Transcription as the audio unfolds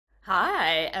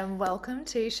Hi, and welcome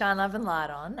to Shine Love and Light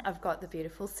On. I've got the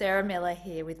beautiful Sarah Miller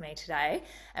here with me today,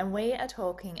 and we are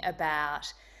talking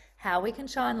about how we can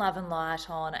shine love and light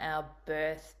on our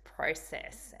birth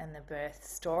process and the birth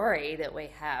story that we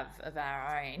have of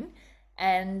our own,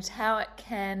 and how it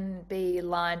can be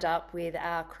lined up with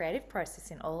our creative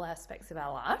process in all aspects of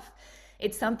our life.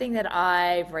 It's something that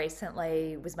I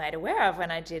recently was made aware of when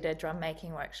I did a drum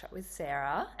making workshop with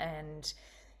Sarah, and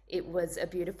it was a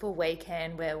beautiful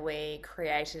weekend where we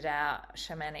created our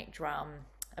shamanic drum,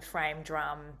 a frame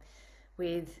drum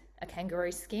with a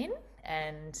kangaroo skin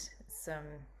and some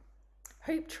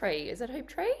hoop tree. Is it hoop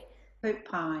tree? Hoop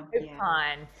pine, Hoop yeah.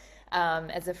 pine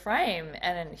as a frame,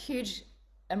 and a huge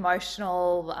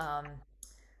emotional,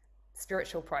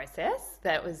 spiritual process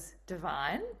that was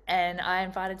divine. And I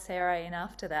invited Sarah in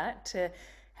after that to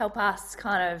help us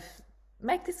kind of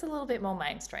make this a little bit more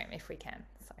mainstream if we can.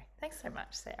 So thanks so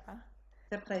much, Sarah.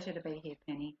 It's a pleasure to be here,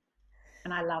 Penny.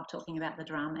 And I love talking about the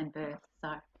drum and birth,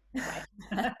 so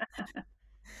great.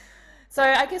 So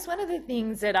I guess one of the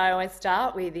things that I always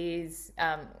start with is,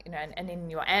 and in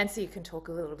your answer you can talk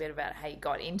a little bit about how you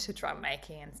got into drum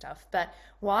making and stuff. But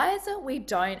why is it we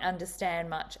don't understand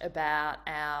much about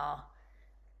our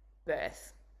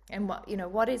birth, and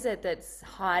what is it that's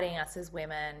hiding us as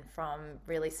women from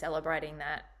really celebrating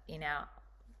that in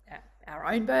our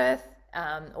own birth,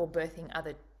 or birthing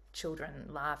other children,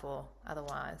 live or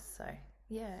otherwise? So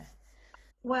yeah.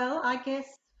 Well, I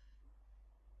guess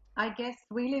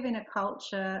we live in a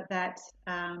culture that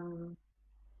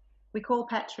we call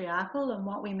patriarchal, and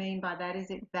what we mean by that is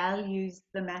it values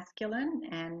the masculine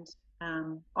and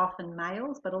often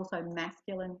males, but also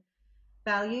masculine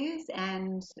values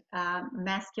and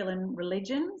masculine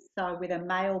religions. So, with a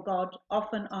male god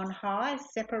often on high,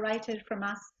 separated from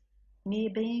us mere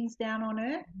beings down on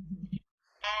earth.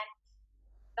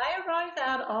 They arose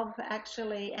out of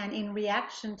actually and in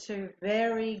reaction to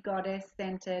very goddess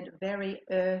centered, very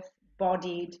earth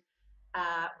bodied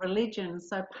religions.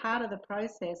 So part of the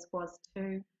process was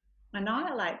to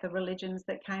annihilate the religions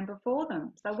that came before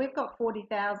them. So we've got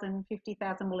 40,000,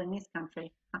 50,000, well, in this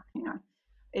country,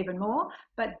 even more,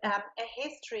 but a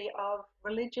history of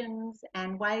religions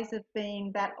and ways of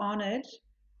being that honoured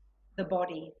the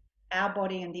body, our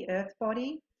body and the earth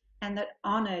body, and that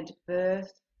honoured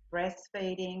birth,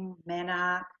 breastfeeding,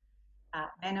 menarche,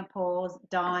 menopause,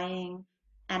 dying,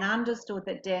 and understood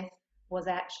that death was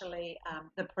actually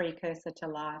the precursor to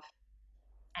life.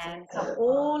 And so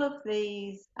all of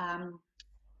these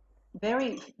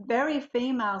very, very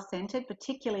female centered,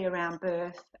 particularly around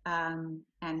birth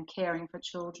and caring for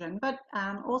children, but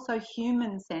also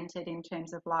human centered in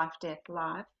terms of life, death,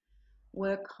 life,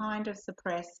 were kind of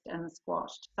suppressed and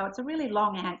squashed. So it's a really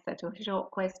long answer to a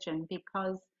short question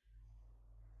because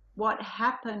what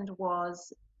happened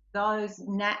was those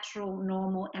natural,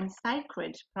 normal, and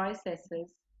sacred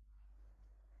processes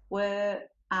were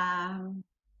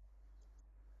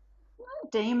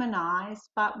demonized,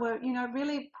 but were,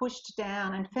 really pushed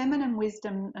down, and feminine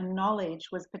wisdom and knowledge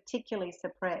was particularly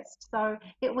suppressed. So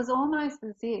it was almost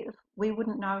as if we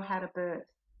wouldn't know how to birth,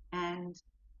 and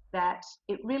that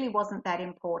it really wasn't that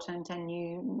important, and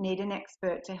you need an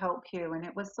expert to help you. And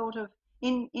it was sort of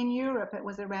in Europe, it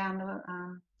was around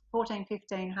the 14,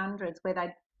 1500s where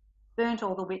they burnt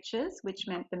all the witches, which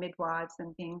meant the midwives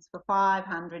and things, for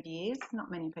 500 years. Not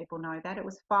many people know that. It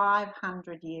was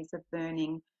 500 years of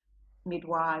burning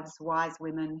midwives, wise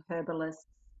women, herbalists,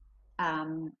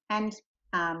 and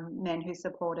men who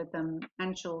supported them,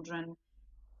 and children.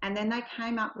 And then they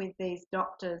came up with these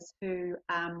doctors who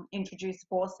introduced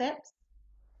forceps.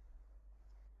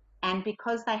 And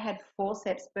because they had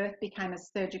forceps, birth became a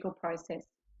surgical process.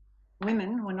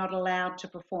 Women were not allowed to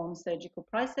perform surgical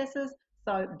processes,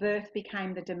 so birth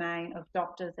became the domain of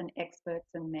doctors and experts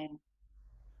and men.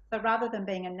 So rather than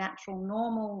being a natural,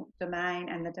 normal domain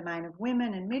and the domain of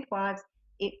women and midwives,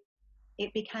 it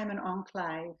it became an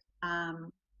enclave.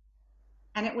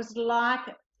 And it was like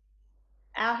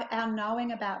our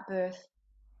knowing about birth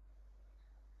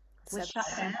was shut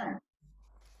down.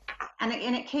 And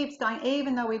it keeps going,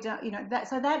 even though we don't, that,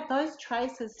 so that those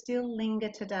traces still linger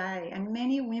today. And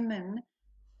many women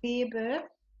fear birth.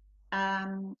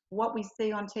 What we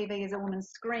see on TV is a woman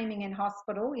screaming in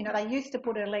hospital. They used to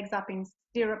put her legs up in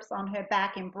stirrups on her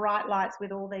back in bright lights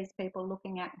with all these people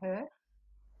looking at her,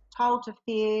 told to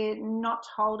fear, not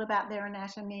told about their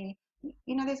anatomy.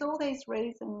 There's all these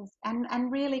reasons,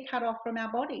 and really cut off from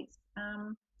our bodies.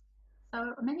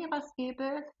 So many of us fear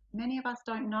birth. Many of us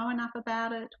don't know enough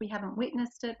about it. We haven't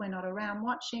witnessed it. We're not around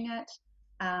watching it.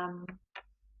 Um,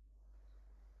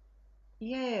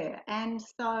 yeah, and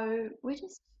so we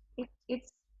just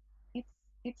it's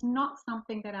it's not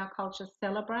something that our culture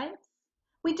celebrates.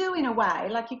 We do in a way,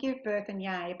 like you give birth and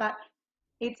yay, but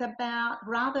it's about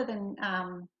rather than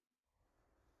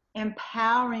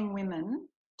empowering women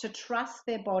to trust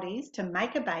their bodies to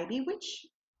make a baby, which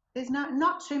there's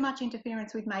not too much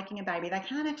interference with making a baby. They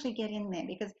can't actually get in there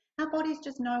because our bodies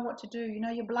just know what to do. You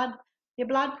know, your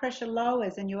blood pressure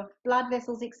lowers and your blood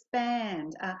vessels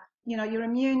expand. You know, your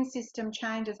immune system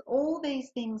changes. All these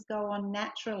things go on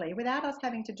naturally without us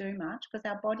having to do much because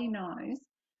our body knows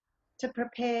to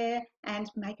prepare and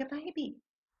make a baby.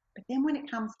 But then when it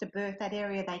comes to birth, that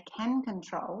area they can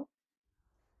control,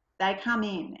 they come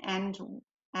in,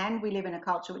 and we live in a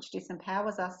culture which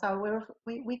disempowers us, so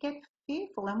we get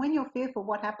fearful. And when you're fearful,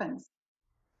 what happens?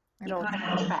 It You all, kind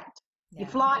of contract, you yeah.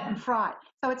 flight and fright.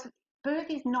 So it's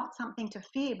birth is not something to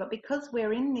fear, but because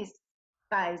we're in this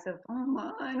phase of oh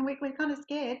my, and we're kind of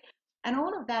scared, and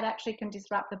all of that actually can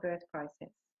disrupt the birth process.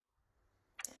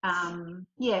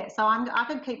 Yeah, so I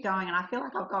could keep going, and I feel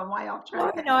like I've gone way off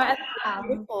No, track. no, it's Um,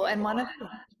 beautiful. And one of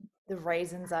the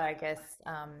reasons I guess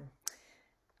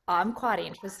I'm quite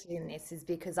interested in this is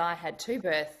because I had two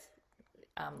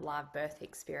live birth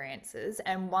experiences,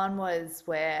 and one was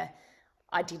where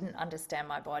I didn't understand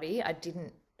my body.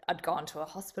 I'd gone to a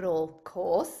hospital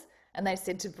course and they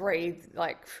said to breathe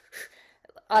like,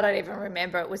 I don't even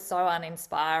remember. It was so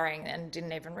uninspiring and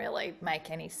didn't even really make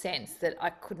any sense that I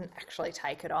couldn't actually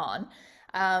take it on.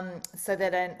 So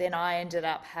that then I ended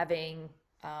up having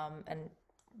an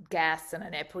gas and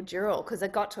an epidural because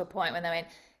it got to a point when they went,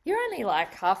 "You're only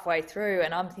like halfway through,"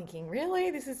 and I'm thinking,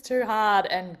 "Really, this is too hard,"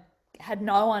 and had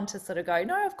no one to sort of go,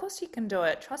 "No, of course you can do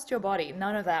it. Trust your body."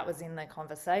 None of that was in the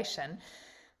conversation.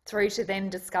 Through to then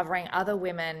discovering other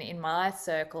women in my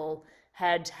circle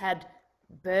had had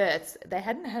births, they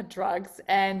hadn't had drugs,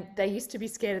 and they used to be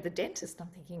scared of the dentist. I'm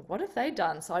thinking, what have they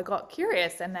done? So I got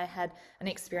curious, and they had an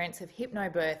experience of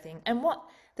hypnobirthing. And what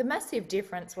the massive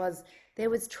difference was, there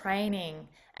was training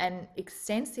and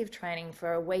extensive training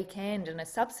for a weekend and a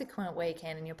subsequent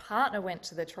weekend, and your partner went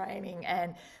to the training,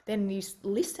 and then you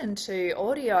listened to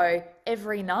audio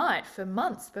every night for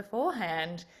months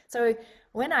beforehand. So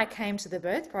when I came to the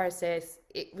birth process,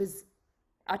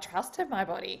 I trusted my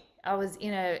body. I was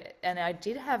and I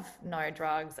did have no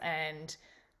drugs, and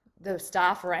the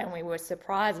staff around me were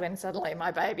surprised when suddenly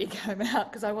my baby came out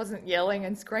because I wasn't yelling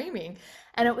and screaming.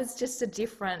 And it was just a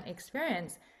different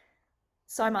experience.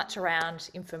 So much around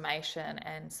information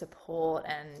and support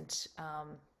and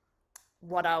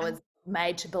what I and was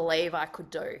made to believe I could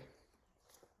do.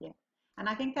 yeah, and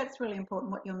I think that's really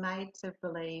important. What you're made to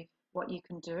believe, what you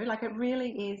can do. Like it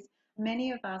really is.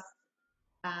 Many of us.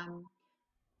 Um,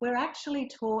 we're actually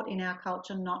taught in our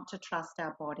culture not to trust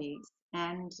our bodies,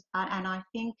 and I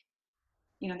think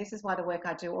this is why the work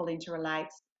I do all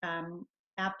interrelates.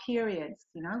 Our periods,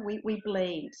 we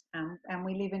bleed, and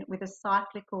we live in with a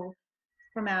cyclical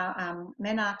from our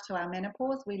menarche to our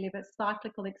menopause. We live a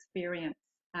cyclical experience,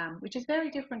 which is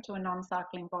very different to a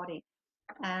non-cycling body.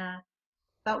 Uh,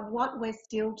 but what we're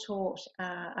still taught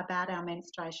about our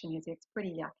menstruation is it's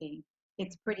pretty yucky.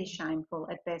 It's pretty shameful.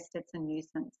 At best, it's a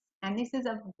nuisance. And this is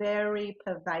a very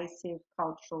pervasive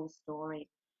cultural story.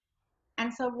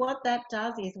 And so what that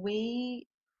does is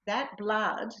that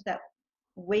blood that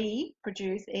we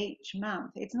produce each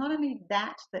month, it's not only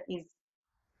that is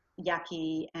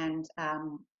yucky and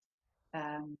um,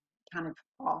 kind of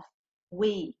off.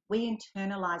 We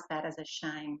internalize that as a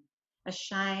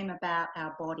shame about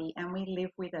our body, and we live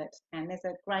with it. And there's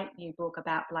a great new book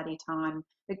about bloody time,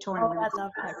 Victorian Oh, I women's.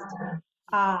 love that stuff.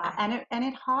 And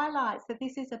it highlights that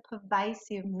this is a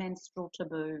pervasive menstrual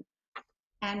taboo.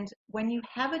 And when you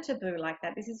have a taboo like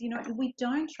that, this is, we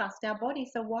don't trust our body.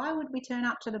 So why would we turn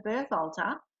up to the birth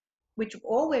altar, which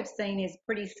all we've seen is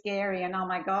pretty scary and oh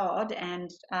my God, and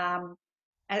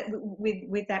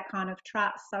with that kind of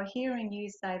trust. So hearing you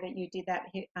say that you did that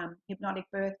hypnotic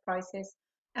birth process,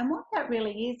 and what that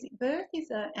really is, birth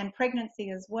and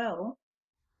pregnancy as well.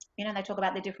 They talk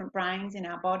about the different brains in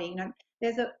our body.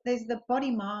 There's the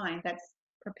body mind that's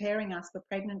preparing us for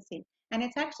pregnancy, and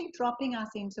it's actually dropping us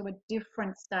into a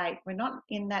different state. We're not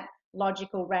in that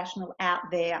logical, rational out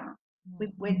there.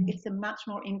 It's a much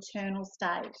more internal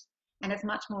state, and it's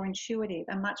much more intuitive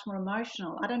and much more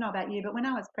emotional. I don't know about you, but when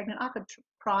I was pregnant, I could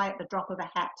cry at the drop of a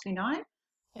hat.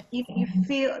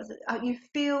 You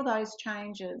feel those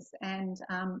changes, and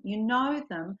you know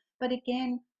them. But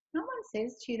again, no one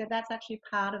says to you that that's actually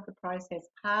part of the process.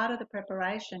 Part of the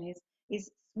preparation is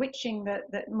switching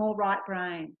the more right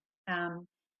brain, um,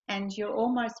 and you're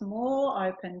almost more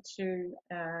open to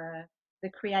the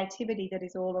creativity that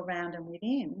is all around and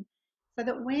within. So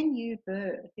that when you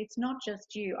birth, it's not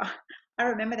just you. I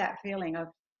remember that feeling of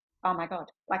Oh my God.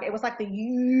 Like it was like the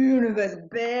universe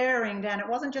bearing down. It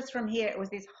wasn't just from here, it was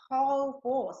this whole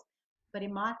force. But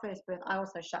in my first birth, I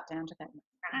also shut down to that.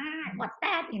 What's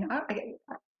that? I get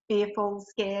fearful,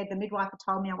 scared. The midwife had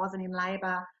told me I wasn't in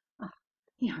labor. Oh,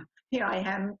 here I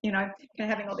am,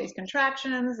 having all these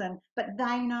contractions. But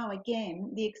they know,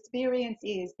 again, the experience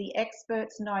is the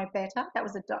experts know better. That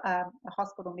was a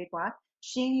hospital midwife.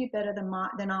 She knew better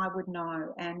than I would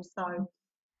know. And so,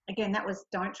 again, that was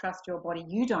don't trust your body.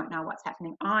 You don't know what's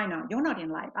happening. I know you're not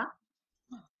in labor.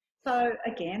 So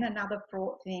again, another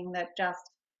fraught thing that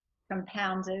just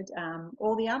compounded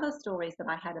all the other stories that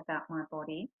I had about my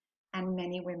body, and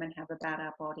many women have about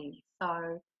our body.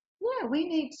 So yeah, we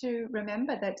need to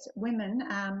remember that women,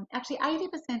 actually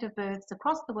 80% of births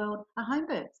across the world are home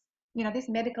births. This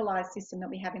medicalized system that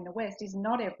we have in the West is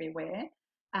not everywhere.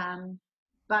 Um,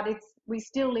 but we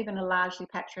still live in a largely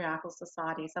patriarchal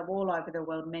society. So all over the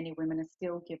world, many women are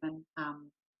still given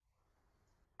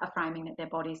a framing that their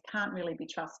bodies can't really be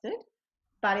trusted.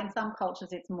 But in some cultures,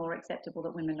 it's more acceptable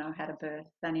that women know how to birth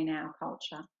than in our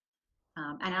culture.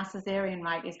 And our cesarean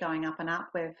rate is going up and up.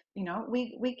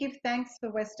 We give thanks for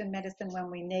Western medicine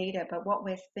when we need it, but what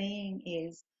we're seeing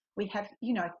is we have,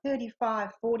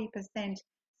 35, 40%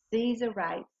 Caesar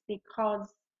rates because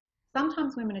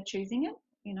sometimes women are choosing it,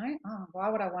 oh, why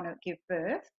would I want to give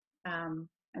birth?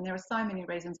 And there are so many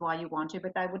reasons why you want to,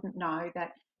 but they wouldn't know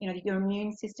that, your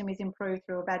immune system is improved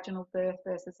through a vaginal birth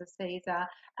versus a Caesar.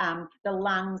 The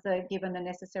lungs are given the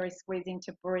necessary squeezing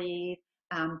to breathe.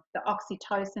 The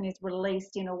oxytocin is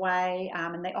released in a way,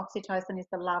 and the oxytocin is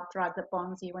the love drug that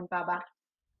bonds you and Baba.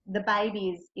 The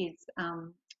baby is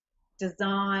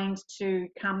designed to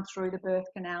come through the birth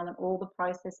canal and all the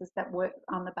processes that work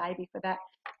on the baby for that.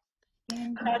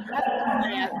 And I'd have to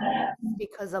say, I think it's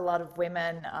because a lot of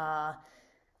women are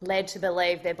led to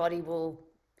believe their body will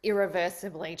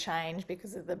irreversibly change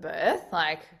because of the birth.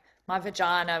 Like my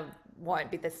vagina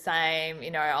won't be the same,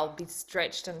 I'll be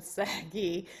stretched and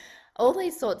saggy, all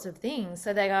these sorts of things.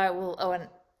 So they go, well, oh, and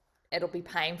it'll be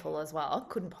painful as well.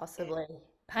 Couldn't possibly.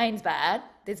 Pain's bad.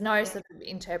 There's no sort of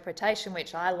interpretation,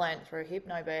 which I learned through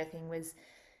hypnobirthing was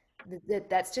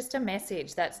that's just a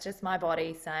message. That's just my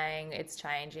body saying it's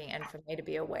changing and for me to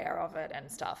be aware of it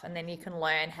and stuff. And then you can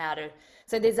learn how to.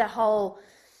 So there's a whole,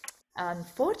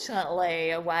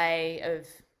 unfortunately, a way of,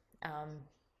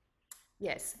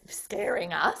 yes,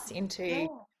 scaring us into Yeah,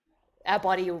 our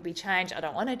body will be changed. I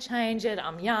don't want to change it.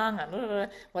 I'm young,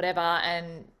 whatever.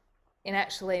 And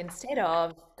actually, instead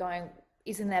of going,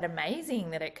 isn't that amazing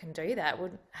that it can do that?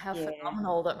 How yeah,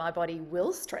 phenomenal that my body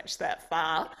will stretch that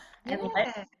far and let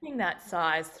yeah, something that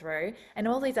size through. And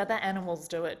all these other animals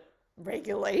do it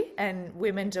regularly, and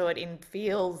women do it in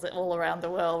fields all around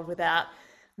the world without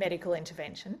medical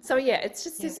intervention. So, yeah, it's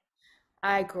just yeah, this.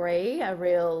 I agree, a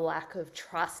real lack of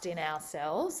trust in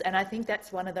ourselves. And I think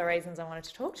that's one of the reasons I wanted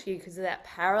to talk to you because of that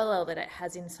parallel that it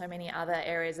has in so many other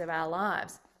areas of our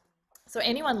lives. So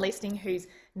anyone listening who's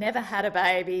never had a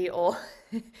baby or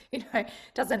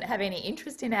doesn't have any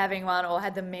interest in having one or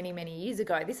had them many, many years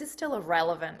ago, this is still a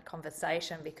relevant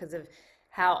conversation because of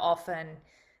how often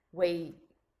we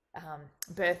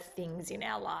birth things in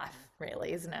our life,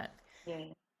 really, isn't it? yeah,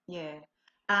 yeah.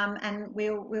 And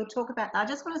we'll talk about. I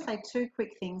just want to say two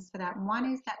quick things for that.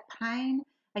 One is that pain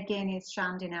again is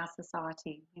shunned in our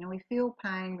society. We feel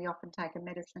pain, we often take a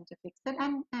medicine to fix it,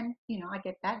 and I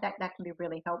get that that can be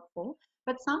really helpful.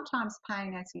 But sometimes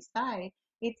pain, as you say,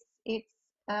 it's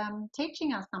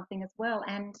teaching us something as well.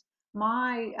 And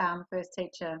my first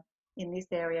teacher in this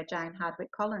area, Jane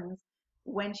Hardwicke-Collings,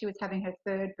 when she was having her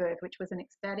third birth, which was an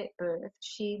ecstatic birth,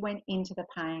 she went into the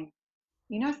pain.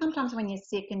 Sometimes when you're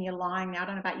sick and you're lying there, I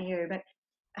don't know about you, but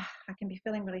I can be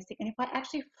feeling really sick. And if I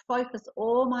actually focus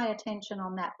all my attention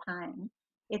on that pain,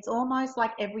 it's almost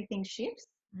like everything shifts.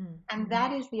 Mm. And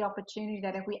that is the opportunity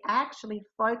that if we actually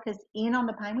focus in on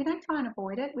the pain, we don't try and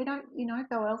avoid it. We don't,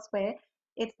 go elsewhere.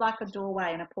 It's like a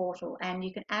doorway and a portal, and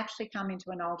you can actually come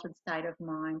into an altered state of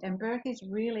mind. And birth is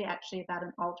really actually about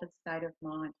an altered state of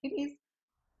mind. It is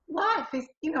life is,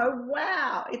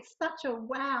 wow, it's such a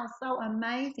wow, so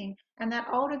amazing. And that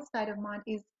altered state of mind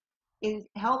is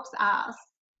helps us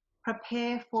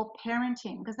prepare for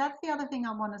parenting. Because that's the other thing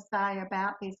I want to say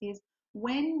about this is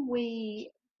when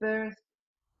we birth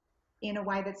in a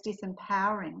way that's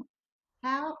disempowering,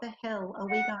 how the hell are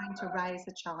we going to raise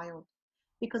a child?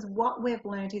 Because what we've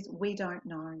learned is we don't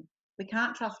know. We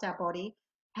can't trust our body.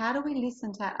 How do we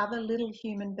listen to our other little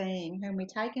human being whom we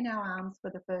take in our arms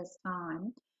for the first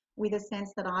time with a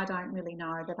sense that I don't really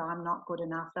know, that I'm not good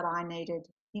enough, that I needed,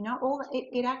 all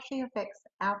it actually affects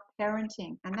our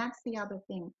parenting. And that's the other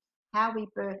thing. How we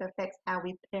birth affects how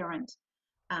we parent.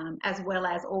 as well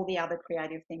as all the other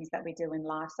creative things that we do in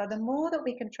life. So the more that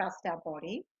we can trust our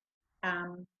body,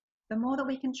 um, the more that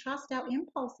we can trust our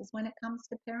impulses when it comes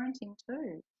to parenting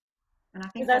too. And I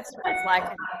So think that's that's almost like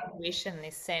an intuition,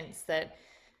 this sense that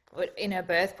in a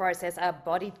birth process, our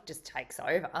body just takes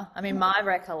over. I mean, my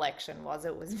recollection was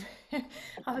I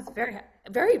was very,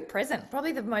 very present,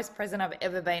 probably the most present I've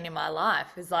ever been in my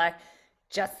life. Is like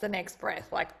just the next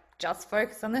breath, like just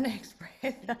focus on the next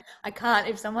breath. I can't,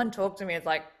 if someone talked to me, it's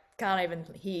like, can't even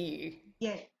hear you.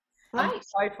 yeah, I'm great.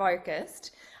 so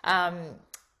focused.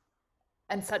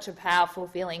 And such a powerful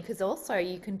feeling because also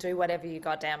you can do whatever you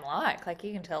goddamn like. Like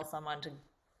you can tell someone to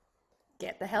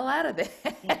get the hell out of there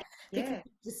Yeah, because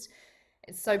yeah.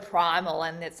 it's so primal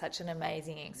and it's such an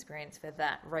amazing experience for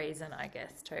that reason, I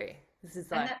guess, too. This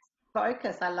is And like, that's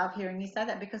focus. I love hearing you say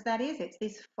that because that is, it's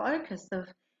this focus of,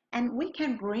 and we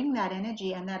can bring that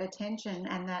energy and that attention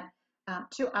and that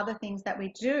to other things that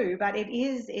we do, but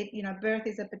birth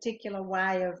is a particular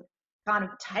way of kind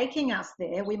of taking us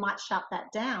there. We might shut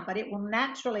that down, but it will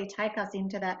naturally take us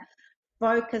into that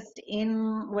focused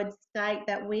inward state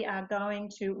that we are going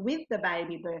to with the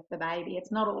baby, birth the baby.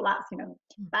 It's not all us,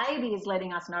 baby is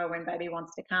letting us know when baby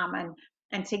wants to come,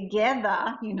 and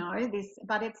together, this,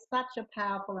 but it's such a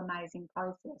powerful, amazing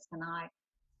process. And I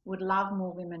would love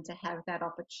more women to have that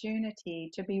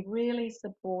opportunity to be really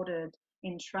supported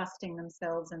in trusting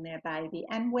themselves and their baby,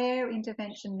 and where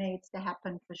intervention needs to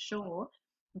happen for sure,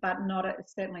 but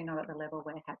certainly not at the level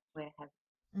we're having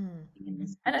mm. in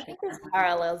this And I country. think there's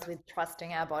parallels with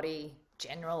trusting our body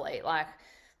generally. Like,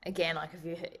 again, like if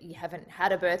you haven't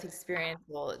had a birth experience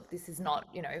or this is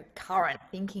not, current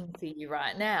thinking for you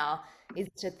right now, is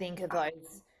to think of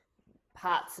those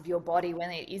parts of your body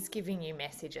when it is giving you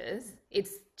messages.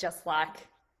 It's just like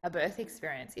a birth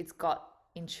experience. It's got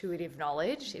intuitive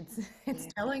knowledge. It's Yeah.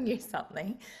 telling you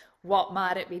something. What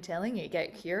might it be telling you?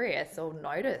 Get curious or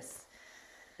notice.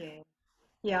 Yeah.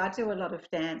 Yeah, I do a lot of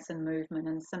dance and movement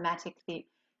and somatic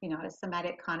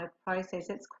kind of process.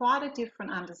 It's quite a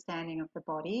different understanding of the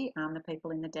body, the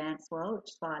people in the dance world, which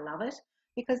is why I love it.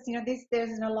 Because,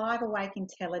 there's an alive, awake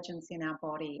intelligence in our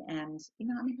body. And,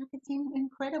 I mean, like, it's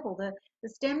incredible. The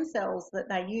stem cells that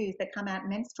they use that come out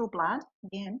menstrual blood,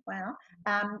 again, wow,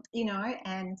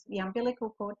 and the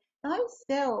umbilical cord, those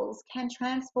cells can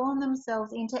transform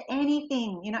themselves into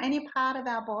anything, any part of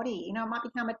our body. It might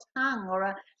become a tongue or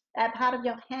a part of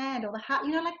your hand or the heart,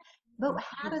 like, but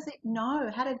how does it know?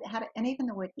 And even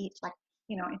the word itch, like,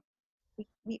 you know,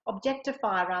 we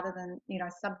objectify rather than,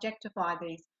 subjectify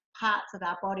these parts of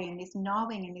our body and this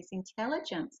knowing and this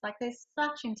intelligence. Like, there's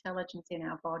such intelligence in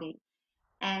our body.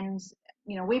 And,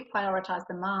 we prioritize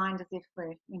the mind as if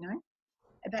we're,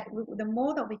 but the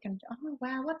more that we can, oh,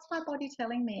 wow, what's my body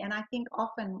telling me? And I think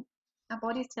often our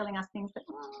body's telling us things that,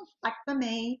 like for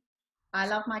me, I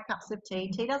love my cups of tea.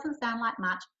 Tea doesn't sound like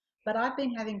much, but I've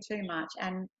been having too much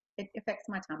and it affects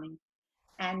my tummy.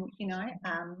 And, so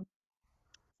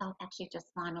I'm actually just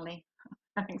finally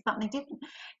having something different.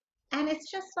 And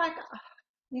it's just like,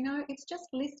 it's just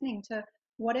listening to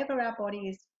whatever our body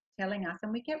is telling us,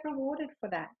 and we get rewarded for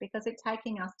that because it's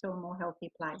taking us to a more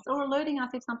healthy place or alerting us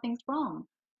if something's wrong.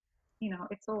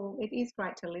 It is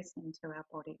great to listen to our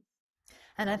bodies.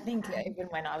 And I think even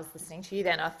when I was listening to you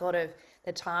then, I thought of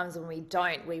the times when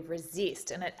we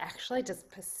resist and it actually just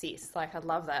persists. Like I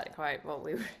love that quote,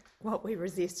 what we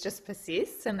resist just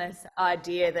persists. And this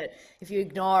idea that if you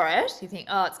ignore it, you think,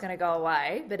 oh, it's going to go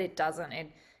away, but it doesn't.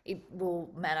 It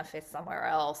will manifest somewhere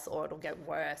else or it'll get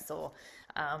worse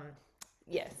um,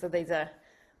 yeah. So these are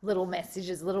little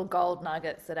messages, little gold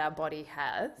nuggets that our body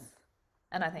has.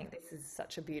 And I think this is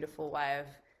such a beautiful way of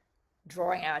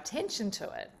drawing our attention to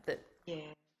it that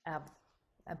Yeah. our,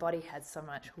 our body has so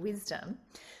much wisdom.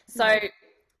 So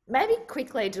maybe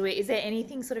quickly, is there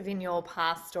anything sort of in your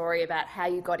past story about how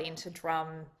you got into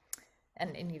drum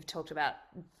and you've talked about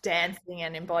dancing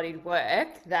and embodied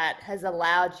work that has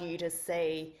allowed you to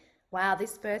see, wow,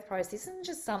 this birth process isn't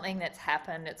just something that's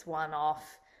happened, it's one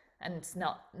off and it's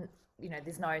not,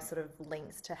 there's no sort of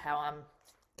links to how I'm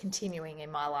continuing in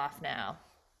my life now.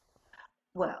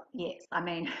 Well, yes. I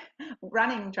mean,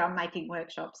 running drum making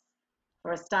workshops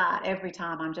for a start, every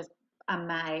time I'm just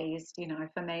amazed.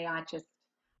 For me,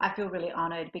 I feel really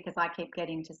honoured because I keep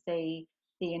getting to see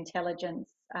the intelligence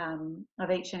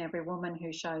of each and every woman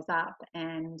who shows up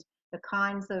and the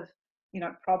kinds of,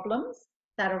 problems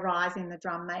that arise in the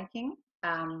drum making.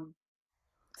 Um,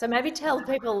 So maybe tell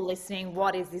people listening,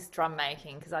 what is this drum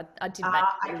making? Because I did make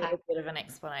a okay. little bit of an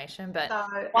explanation, but So,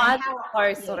 and why is how,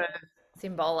 it so yeah. sort of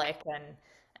symbolic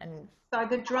and So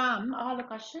the drum, oh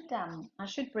look, I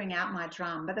should bring out my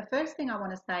drum. But the first thing I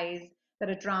want to say is that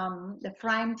a drum, the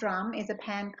frame drum, is a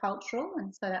pan-cultural,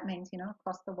 and so that means,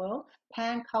 across the world,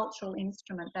 pan-cultural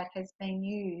instrument that has been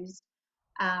used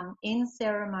in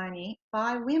ceremony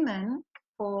by women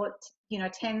for,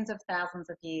 tens of thousands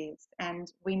of years.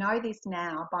 And we know this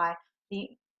now by the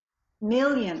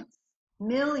millions,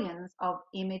 millions of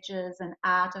images and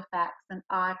artifacts and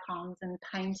icons and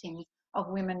paintings of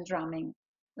women drumming.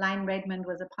 Lane Redmond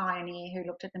was a pioneer who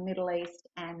looked at the Middle East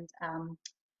and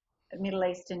Middle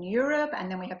East and Europe, and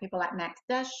then we have people like Max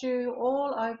Dashu.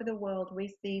 All over the world,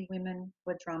 we see women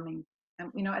were drumming.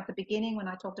 And at the beginning when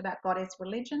I talked about goddess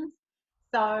religions,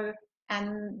 so,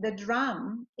 and the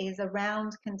drum is a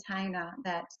round container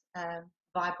that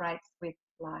vibrates with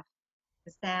life.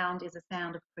 The sound is a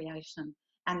sound of creation,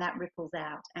 and that ripples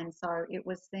out. And so it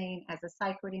was seen as a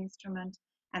sacred instrument,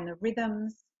 and the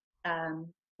rhythms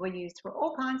were used for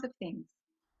all kinds of things,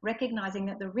 recognizing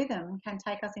that the rhythm can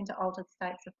take us into altered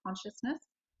states of consciousness.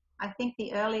 I think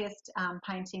the earliest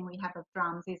painting we have of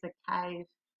drums is a cave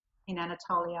in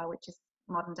Anatolia, which is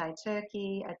modern day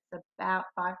Turkey. It's about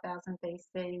 5000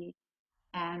 BC,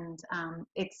 and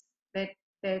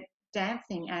they're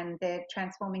dancing and they're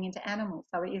transforming into animals.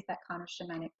 So it is that kind of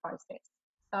shamanic process.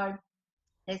 So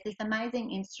there's this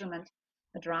amazing instrument,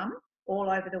 the drum, all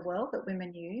over the world that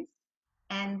women use.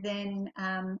 And then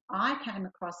I came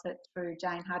across it through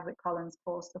Jane Hardwicke-Collins'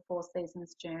 course, The Four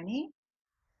Seasons Journey,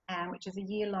 which is a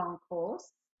year-long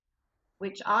course,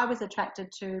 which I was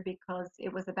attracted to because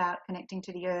it was about connecting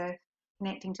to the earth,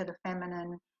 connecting to the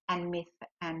feminine, and myth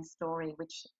and story,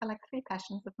 which are like three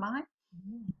passions of mine.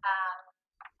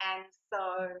 And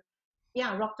so,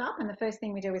 yeah, I rocked up, and the first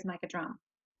thing we do is make a drum.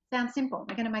 Sounds simple.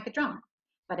 We're going to make a drum.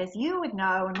 But as you would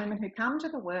know, and women who come to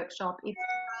the workshop, it's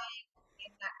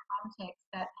in that context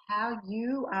that how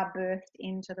you are birthed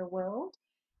into the world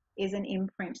is an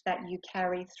imprint that you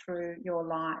carry through your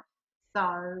life.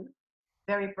 So,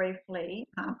 very briefly,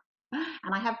 and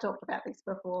I have talked about this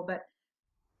before, but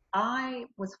I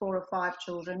was 4 or 5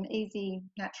 children, easy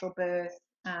natural birth.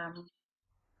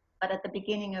 But at the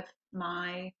beginning of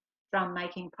my drum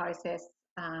making process,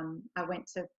 I went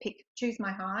to choose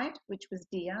my hide, which was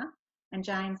deer. And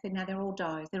Jane said, "No, they're all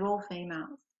does, they're all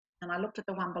females." And I looked at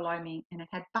the one below me and it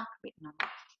had buck written on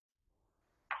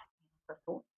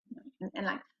it. And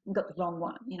like, got the wrong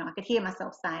one. I could hear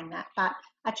myself saying that, but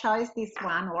I chose this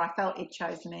one, or I felt it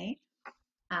chose me.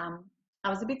 I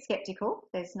was a bit skeptical,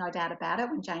 there's no doubt about it.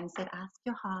 When Jane said, "Ask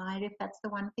your hide if that's the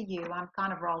one for you," I'm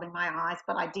kind of rolling my eyes,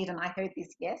 but I did, and I heard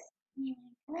this yes.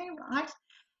 Okay, right.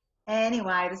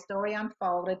 Anyway, the story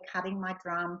unfolded, cutting my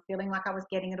drum, feeling like I was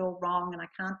getting it all wrong and I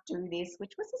can't do this,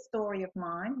 which was a story of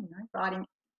mine, writing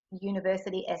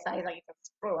university essays. I used to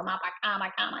screw them up. I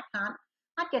can't.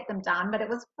 I'd get them done, but it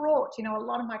was fraught. A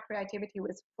lot of my creativity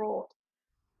was fraught.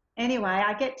 Anyway,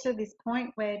 I get to this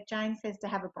point where Jane says to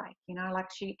have a break,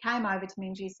 like she came over to me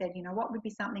and she said, "What would be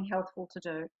something healthful to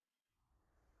do?"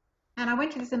 And I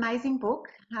went to this amazing book,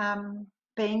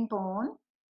 Being Born,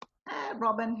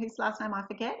 Robin, whose last name I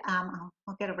forget. I'll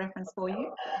get a reference for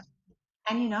you.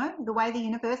 And the way the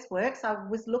universe works, I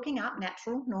was looking up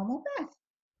natural, normal birth.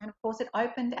 And of course, it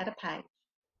opened at a page,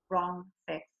 wrong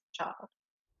sex child.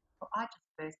 Well, I just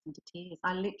burst into tears.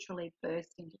 I literally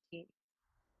burst into tears.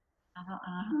 I thought,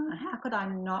 how could I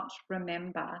not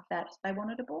remember that they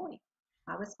wanted a boy?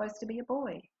 I was supposed to be a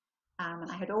boy.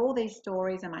 And I had all these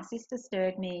stories, and my sister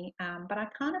stirred me, but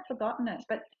I'd kind of forgotten it.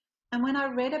 And when I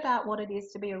read about what it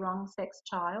is to be a wrong sex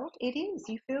child, it is.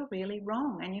 You feel really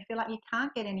wrong, and you feel like you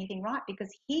can't get anything right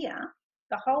because here,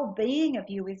 the whole being of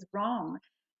you is wrong.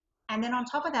 And then on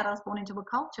top of that, I was born into a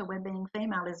culture where being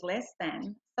female is less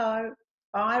than. So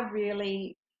I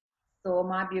really saw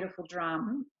my beautiful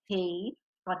drum. He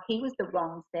was the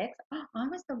wrong sex. I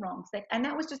was the wrong sex. And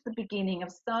that was just the beginning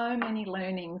of so many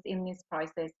learnings in this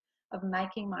process of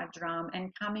making my drum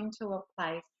and coming to a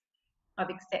place of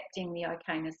accepting the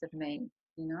okayness of me,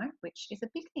 which is a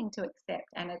big thing to accept.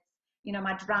 And it's,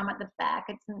 my drum at the back,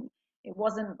 it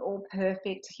wasn't all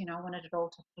perfect. I wanted it all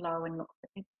to flow and look.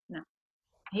 No,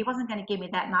 he wasn't going to give me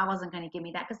that, and I wasn't going to give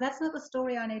me that, because that's not the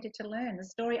story I needed to learn. The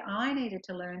story I needed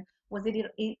to learn was that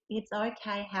it's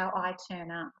okay how I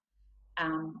turn up,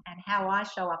 and how I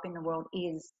show up in the world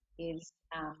is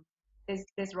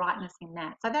there's rightness in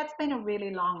that. So that's been a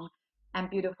really long and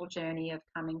beautiful journey of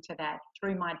coming to that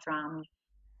through my drum.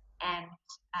 And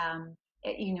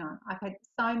I've had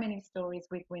so many stories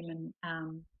with women,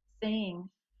 seeing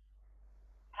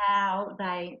how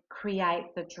they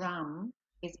create the drum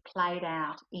is played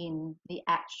out in the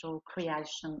actual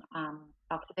creation,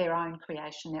 of their own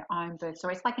creation, their own birth. So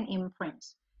it's like an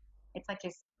imprint. It's like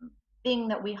this. thing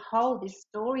that we hold, this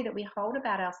story that we hold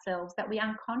about ourselves, that we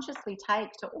unconsciously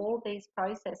take to all these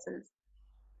processes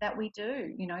that we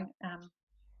do.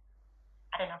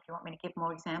 I don't know if you want me to give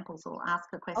more examples or ask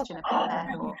a Oh, question about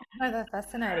that, or no, that's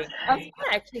fascinating. I was trying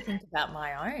to actually think about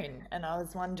my own, and I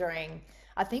was wondering,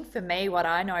 I think for me, what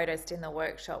I noticed in the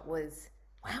workshop was,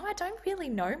 wow, I don't really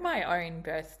know my own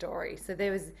birth story. So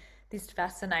there was this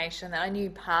fascination that I knew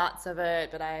parts of it,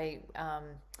 but I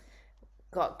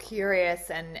got curious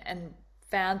and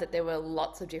found that there were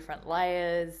lots of different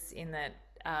layers in that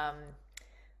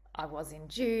I was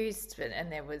induced, and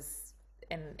there was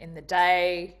in the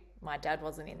day my dad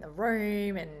wasn't in the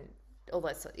room, and all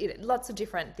those lots of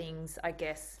different things, I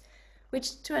guess,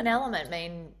 which to an element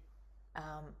mean,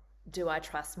 um, do I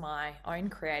trust my own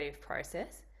creative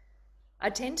process?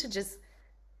 I tend to just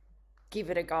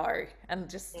give it a go and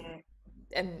just yeah,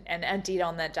 and I did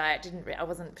on that day. It didn't. I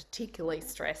wasn't particularly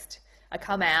stressed. I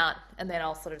come out and then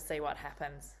I'll sort of see what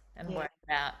happens and yeah, work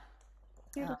it out. Uh,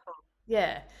 beautiful.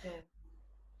 yeah. Yeah.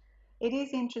 It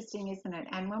is interesting, isn't it?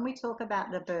 And when we talk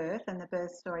about the birth and the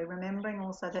birth story, remembering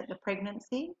also that the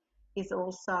pregnancy is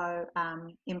also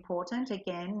important.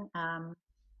 Again,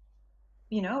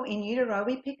 in utero,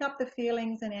 we pick up the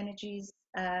feelings and energies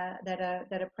that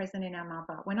are present in our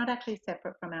mother. We're not actually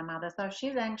separate from our mother. So if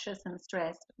she's anxious and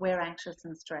stressed, we're anxious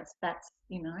and stressed. That's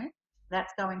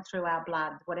going through our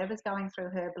blood. Whatever's going through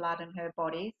her blood and her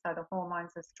body. So the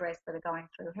hormones of stress that are going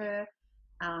through her,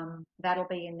 that'll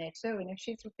be in there too. And if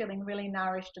she's feeling really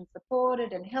nourished and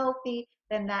supported and healthy,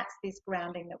 then that's this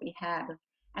grounding that we have.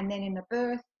 And then in the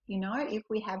birth, if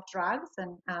we have drugs,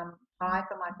 and I,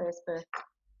 for my first birth,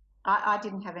 I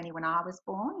didn't have any when I was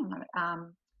born,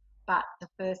 but the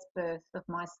first birth of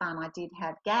my son, I did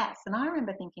have gas. And I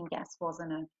remember thinking gas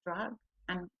wasn't a drug.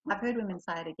 And I've heard women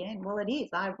say it again. Well, it is.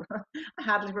 I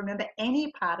hardly remember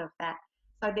any part of that.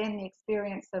 So then the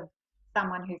experience of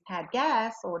someone who's had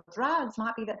gas or drugs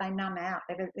might be that they numb out.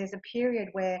 There's a period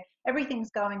where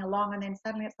everything's going along and then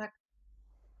suddenly it's like,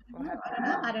 What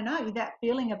happened? I don't know, that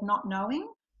feeling of not knowing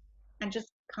and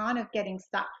just kind of getting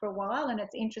stuck for a while. And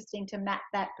it's interesting to map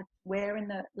that where in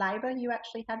the labour you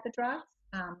actually had the drugs.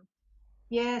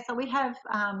 Yeah, so we have,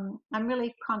 I'm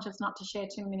really conscious not to share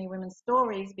too many women's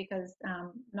stories because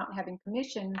not having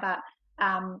permission, but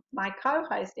my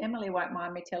co-host Emily won't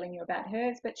mind me telling you about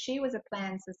hers, but she was a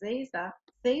planned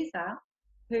Caesar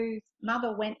whose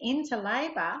mother went into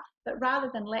labour, but rather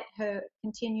than let her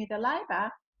continue the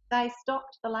labour, they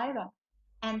stopped the labour.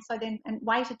 And so then, and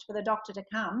waited for the doctor to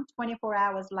come 24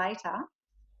 hours later,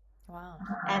 Wow.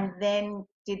 and then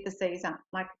did the Caesar.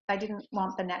 Like they didn't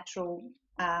want the natural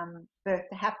birth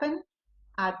to happen.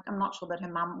 I'm not sure that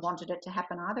her mum wanted it to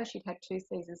happen either. She'd had two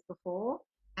Caesars before.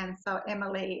 And so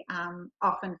Emily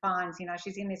often finds,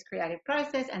 she's in this creative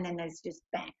process and then there's just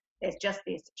bang, there's just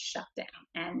this shutdown.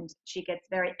 And she gets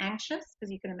very anxious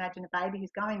because you can imagine a baby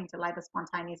who's going into labour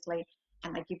spontaneously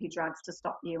and they give you drugs to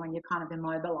stop you and you're kind of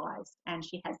immobilised. And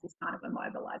she has this kind of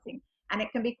immobilising. And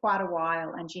it can be quite a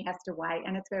while and she has to wait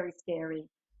and it's very scary.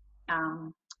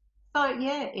 Um, so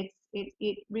yeah, it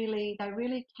really, they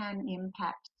really can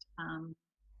impact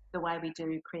the way we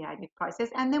do creative process,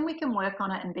 and then we can work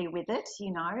on it and be with it.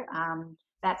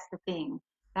 That's the thing.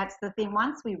 That's the thing.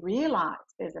 Once we realise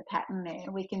there's a pattern there,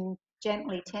 we can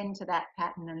gently tend to that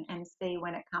pattern and see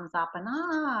when it comes up. And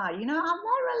that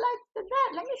relates to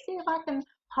that. Let me see if I can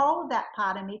hold that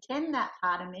part of me, tend that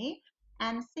part of me,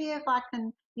 and see if I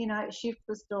can, shift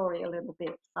the story a little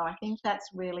bit. So I think that's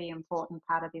really important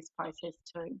part of this process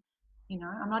too.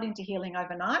 I'm not into healing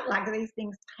overnight. Like these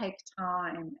things take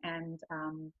time, and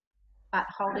but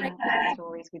holding the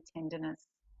stories with tenderness.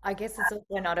 I guess it's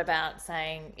also not about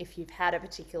saying if you've had a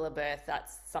particular birth,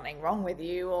 that's something wrong with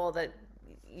you, or that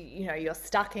you're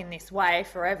stuck in this way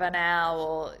forever now,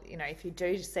 or if you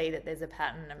do see that there's a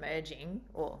pattern emerging,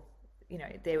 or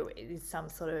there is some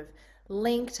sort of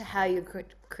link to how you're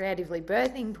creatively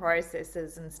birthing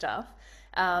processes and stuff.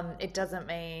 It doesn't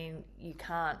mean you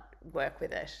can't work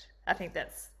with it. I think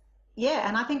that's Yeah,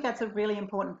 and I think that's a really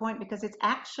important point because it's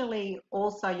actually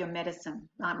also your medicine.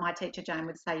 Like my teacher Jane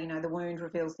would say, the wound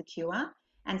reveals the cure.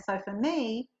 And so for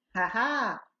me,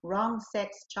 haha, wrong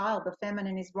sex child, the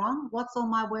feminine is wrong. What's all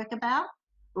my work about?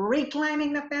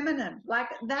 Reclaiming the feminine. Like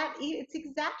that, it's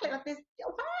exactly like this.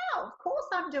 Wow, of course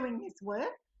I'm doing this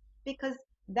work because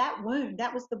that wound,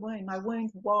 that was the wound. My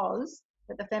wound was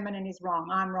that the feminine is wrong.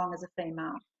 I'm wrong as a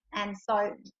female. And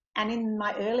so, and in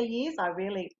my early years, I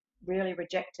really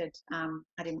rejected.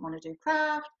 I didn't want to do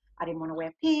craft. I didn't want to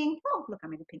wear pink. Oh, look,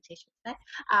 I'm in a pink t-shirt today.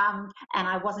 And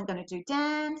I wasn't going to do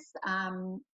dance,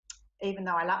 even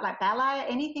though I like ballet.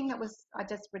 Anything that was, I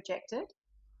just rejected.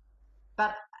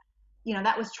 But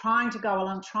that was trying to go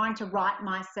along, trying to right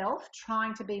myself,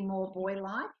 trying to be more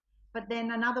boy-like. But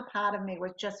then another part of me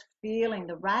was just feeling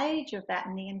the rage of that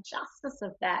and the injustice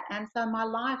of that. And so my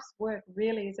life's work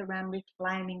really is around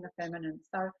reclaiming the feminine.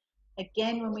 So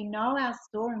again, when we know our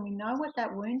story and we know what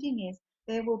that wounding is,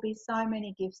 there will be so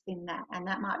many gifts in that. And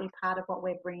that might be part of what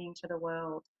we're bringing to the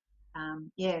world.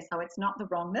 Yeah, so it's not the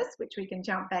wrongness, which we can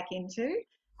jump back into.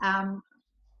 Um,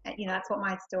 that's what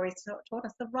my stories taught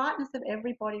us, the rightness of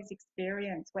everybody's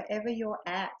experience wherever you're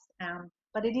at,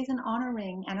 but it is an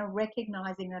honoring and a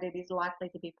recognizing that it is likely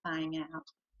to be playing out.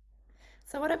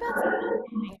 So, what about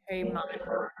someone who might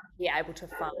be able to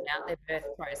find out their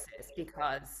birth process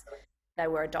because they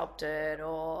were adopted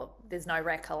or there's no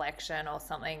recollection or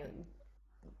something?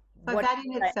 So What? that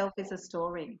in itself is a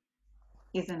story,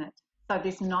 isn't it? So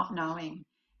this not knowing,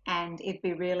 and it'd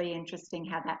be really interesting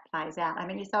how that plays out. I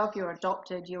mean, so if you're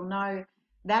adopted, you'll know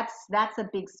that's a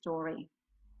big story,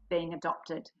 being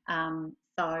adopted.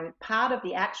 So part of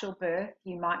the actual birth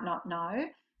you might not know.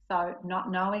 So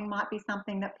not knowing might be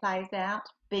something that plays out.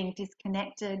 Being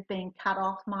disconnected, being cut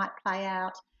off might play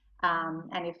out.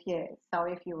 And if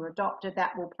you were adopted,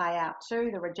 that will play out too.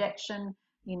 The rejection,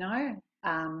 you know,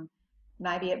 um,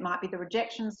 maybe it might be the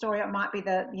rejection story. It might be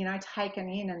the taken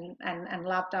in and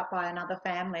loved up by another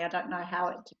family. I don't know how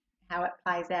it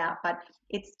plays out, but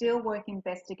it's still worth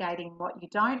investigating what you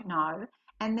don't know.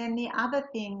 And then the other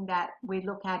thing that we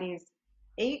look at is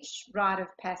each rite of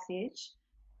passage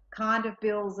kind of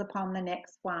builds upon the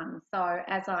next one. So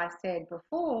as I said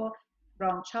before,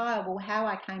 wrong child, well, how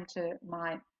I came to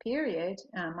my period,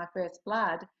 my first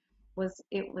blood,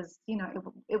 it was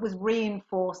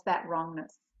reinforced that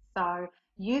wrongness. So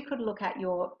you could look at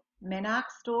your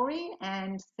menarche story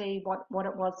and see what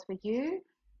it was for you.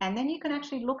 And then you can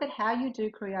actually look at how you do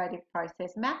creative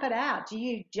process, map it out. Do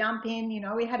you jump in?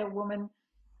 We had a woman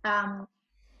um,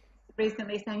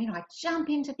 recently saying, I jump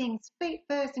into things feet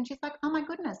first. And she's like, oh my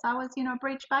goodness, I was, a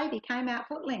breech baby, came out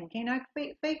foot-linked,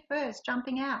 feet first,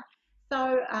 jumping out.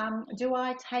 So do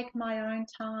I take my own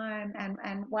time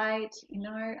and wait,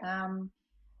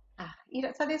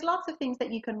 so there's lots of things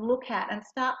that you can look at and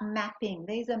start mapping.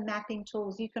 These are mapping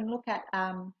tools. You can look at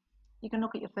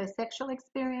your first sexual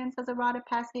experience as a rite of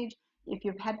passage. If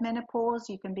you've had menopause,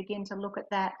 you can begin to look at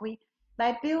that.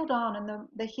 They build on, and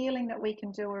the healing that we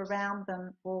can do around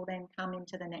them will then come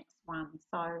into the next one.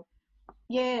 So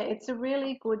yeah, it's a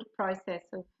really good process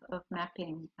of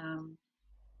mapping.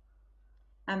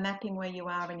 And mapping where you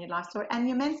are in your life story and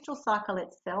your menstrual cycle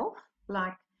itself.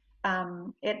 Like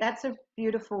that's a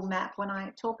beautiful map. When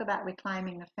I talk about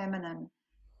reclaiming the feminine,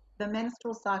 the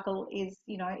menstrual cycle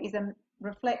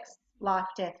reflects life,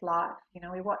 death, life.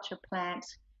 We watch a plant,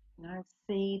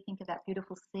 seed. Think of that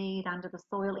beautiful seed under the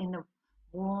soil in the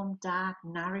warm, dark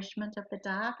nourishment of the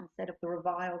dark instead of the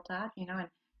reviled dark. And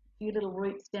few little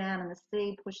roots down and the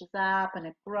seed pushes up and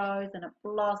it grows and it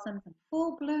blossoms and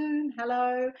full bloom,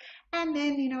 hello. And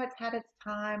then, it's had its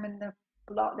time and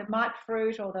the might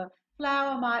fruit or the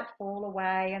flower might fall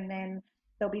away and then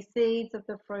there'll be seeds of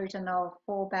the fruit and they'll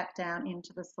fall back down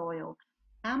into the soil.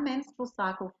 Our menstrual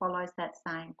cycle follows that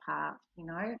same path,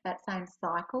 that same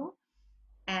cycle.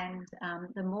 And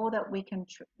the more that we can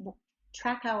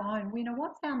track our own,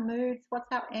 what's our moods,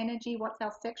 what's our energy, what's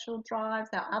our sexual drives,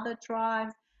 our other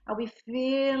drives, are we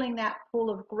feeling that pull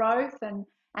of growth and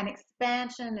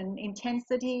expansion and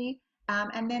intensity?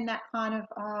 And then that kind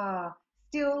of,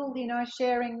 still,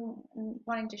 sharing,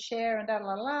 wanting to share and da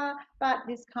la la, but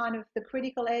this kind of the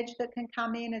critical edge that can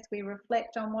come in as we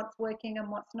reflect on what's working and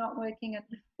what's not working and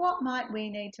what might we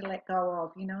need to let go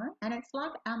of, And it's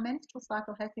like our menstrual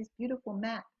cycle has this beautiful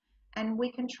map and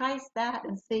we can trace that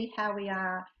and see how we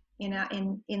are in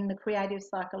the creative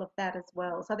cycle of that as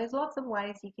well. So there's lots of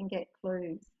ways you can get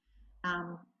clues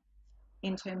um,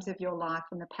 in terms of your life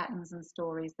and the patterns and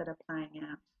stories that are playing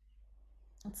out.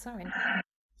 That's so interesting.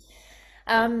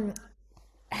 Um,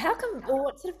 how come, or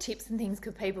what sort of tips and things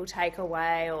could people take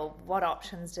away, or what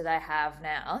options do they have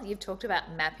now? You've talked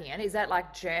about mapping it. Is that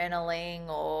like journaling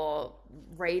or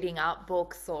reading up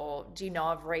books, or do you know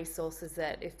of resources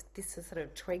that if this is sort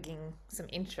of triggering some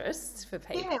interest for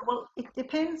people? Yeah, well, it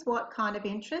depends what kind of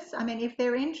interest. I mean, if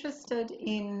they're interested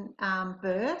in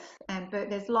birth,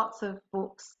 there's lots of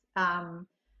books.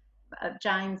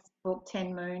 Jane's book,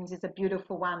 10 Moons, is a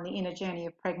beautiful one, The Inner Journey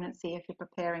of Pregnancy, if you're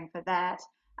preparing for that.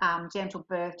 Gentle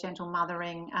Birth, Gentle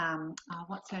Mothering.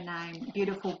 What's her name?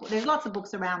 Beautiful. There's lots of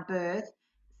books around birth.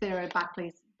 Sarah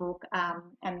Buckley's book,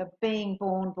 and the Being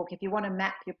Born book, if you want to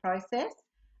map your process.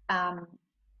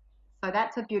 So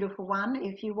that's a beautiful one.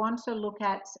 If you want to look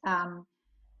at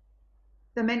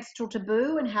the menstrual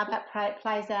taboo and how that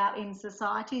plays out in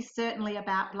society, certainly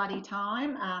about bloody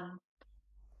time.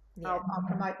 Yeah. I'll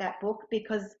promote that book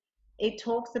because it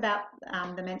talks about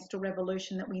the menstrual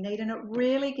revolution that we need, and it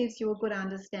really gives you a good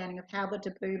understanding of how the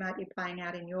taboo might be playing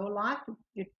out in your life,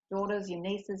 your daughters, your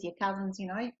nieces, your cousins,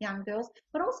 young girls,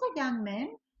 but also young men.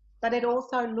 But it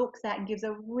also looks at and gives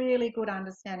a really good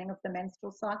understanding of the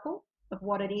menstrual cycle, of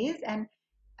what it is. And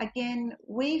again,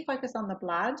 we focus on the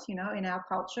blood, in our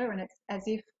culture, and it's as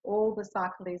if all the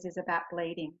cycle is about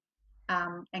bleeding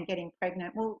and getting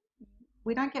pregnant. Well,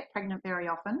 we don't get pregnant very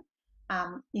often,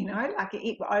 like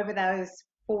over those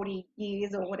 40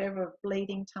 years or whatever of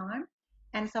bleeding time.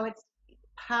 And so it's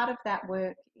part of that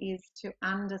work is to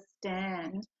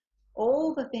understand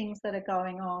all the things that are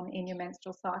going on in your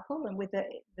menstrual cycle and with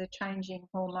the changing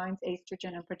hormones,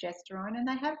 estrogen and progesterone, and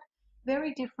they have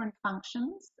very different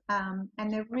functions,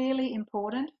 and they're really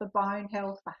important for bone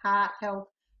health, for heart health,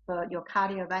 for your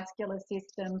cardiovascular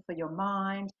system, for your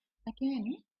mind.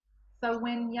 Again, so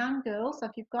when young girls, so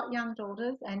if you've got young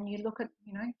daughters and you look at,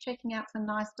 checking out some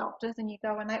nice doctors and you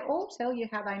go and they all tell you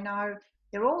how they know,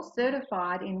 they're all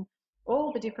certified in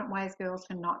all the different ways girls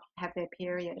can not have their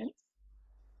periods.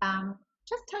 Um,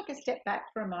 just take a step back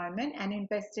for a moment and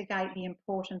investigate the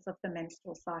importance of the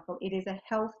menstrual cycle. It is a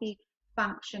healthy,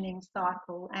 functioning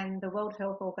cycle, and the World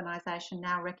Health Organization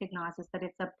now recognizes that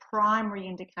it's a primary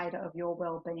indicator of your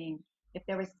well-being. If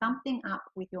there is something up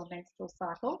with your menstrual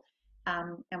cycle,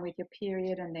 and with your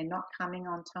period and they're not coming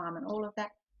on time and all of that,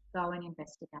 go and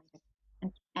investigate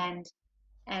it.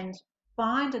 And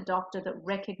find a doctor that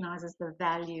recognizes the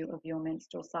value of your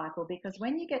menstrual cycle, because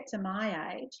when you get to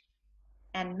my age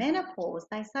and menopause,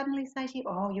 they suddenly say to you,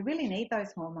 oh, you really need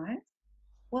those hormones.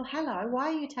 Well, hello, why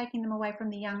are you taking them away from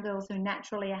the young girls who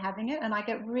naturally are having it? And I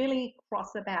get really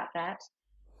cross about that,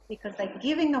 because they're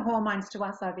giving the hormones to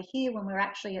us over here when we're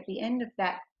actually at the end of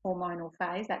that hormonal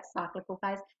phase, that cyclical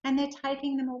phase, and they're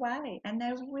taking them away. And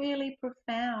they're really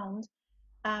profound.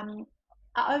 Um,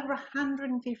 Over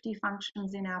 150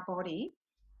 functions in our body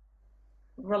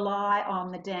rely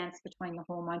on the dance between the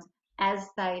hormones as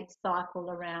they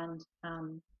cycle around.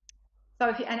 So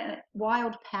if you, and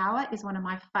Wild Power is one of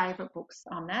my favourite books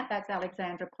on that. That's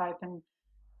Alexandra Pope and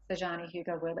Sajani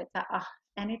Hugo Wurlitzer.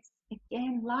 And it's,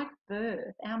 again, like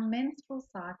birth, our menstrual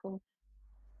cycle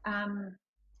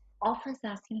offers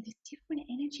us, these different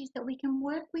energies that we can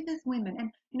work with as women.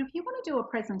 And, if you want to do a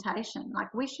presentation,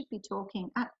 like we should be talking,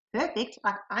 perfect.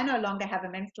 Like I no longer have a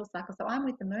menstrual cycle, so I'm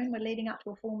with the moon. We're leading up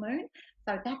to a full moon.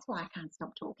 So that's why I can't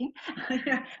stop talking.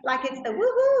 Like it's the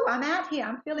woohoo, I'm out here.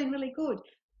 I'm feeling really good.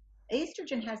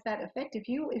 Estrogen has that effect. If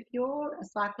you're a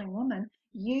cycling woman,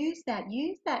 use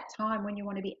that time when you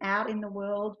want to be out in the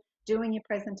world doing your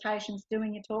presentations,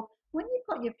 doing your talk. When you've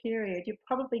got your period, you're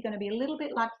probably going to be a little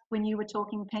bit like when you were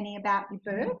talking, Penny, about your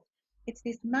birth. It's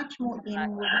this much more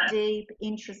inward, deep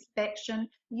introspection.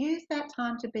 Use that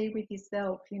time to be with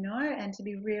yourself, and to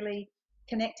be really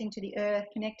connecting to the earth,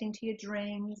 connecting to your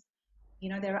dreams.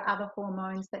 There are other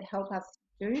hormones that help us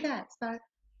do that. So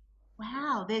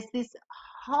wow, there's this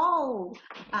whole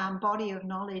body of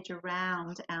knowledge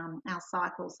around our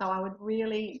cycles. So I would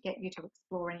really get you to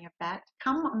explore any of that.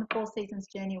 Come on the Four Seasons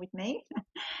journey with me,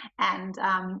 and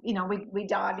we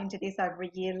dive into this over a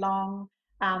year long.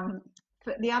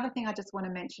 The other thing I just want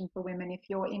to mention for women, if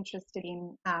you're interested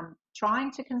in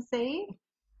trying to conceive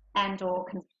and or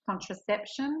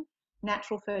contraception,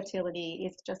 natural fertility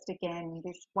is just, again,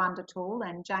 this wonder tool.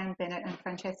 And Jane Bennett and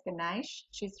Francesca Naish,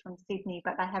 she's from Sydney,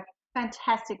 but they have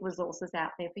fantastic resources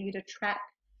out there for you to track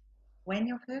when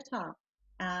you're fertile.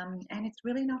 And it's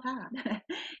really not hard.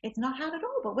 It's not hard at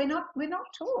all, but we're not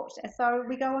taught. So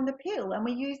we go on the pill and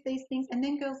we use these things, and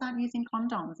then girls aren't using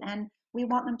condoms, and we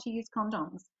want them to use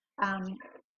condoms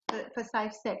for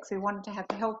safe sex. We want them to have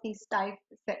healthy, safe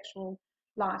sexual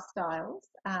lifestyles.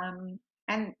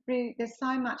 And really, there's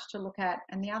so much to look at.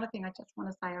 And the other thing I just want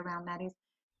to say around that is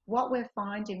what we're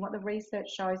finding, what the research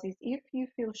shows is if you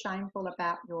feel shameful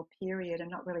about your period and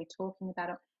not really talking about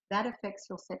it, that affects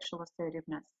your sexual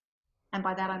assertiveness. And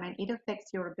by that I mean it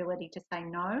affects your ability to say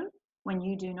no when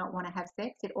you do not want to have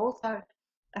sex. It also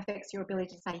affects your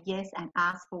ability to say yes and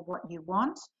ask for what you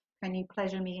want. Can you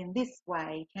pleasure me in this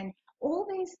way? Can all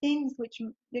these things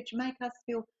which make us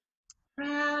feel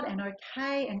proud and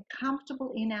okay and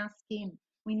comfortable in our skin.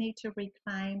 We need to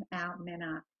reclaim our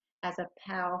menarche as a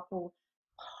powerful,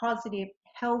 positive,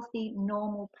 healthy,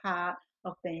 normal part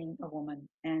of being a woman.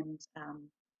 And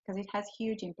because it has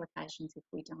huge implications if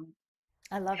we don't.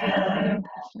 I love you. I'm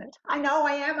passionate. I know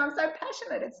I am. I'm so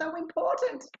passionate. It's so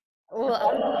important. Well,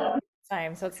 I'm the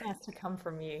same, so it's nice to come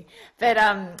from you. But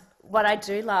what I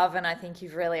do love, and I think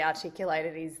you've really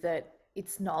articulated, is that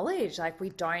it's knowledge. Like we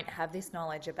don't have this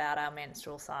knowledge about our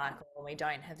menstrual cycle, and we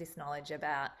don't have this knowledge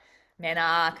about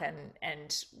menarche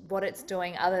and what it's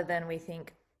doing, other than we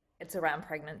think it's around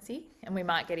pregnancy, and we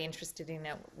might get interested in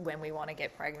it when we want to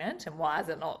get pregnant and why is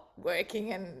it not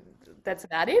working, and that's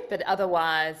about it. But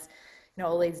otherwise,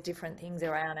 all these different things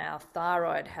around our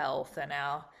thyroid health and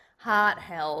our heart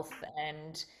health,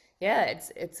 and yeah,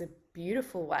 it's a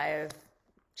beautiful way of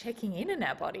checking in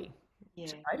our body to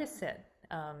Yeah. notice it.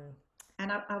 Um,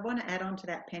 And I want to add on to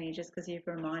that, Penny, just because you've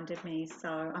reminded me. So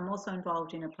I'm also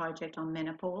involved in a project on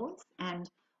menopause, and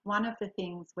one of the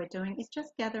things we're doing is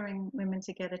just gathering women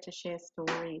together to share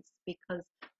stories, because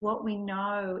what we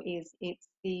know is it's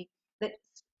the that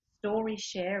story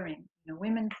sharing,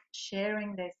 women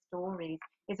sharing their stories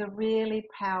is a really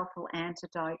powerful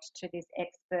antidote to this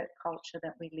expert culture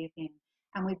that we live in.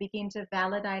 And we begin to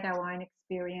validate our own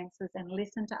experiences and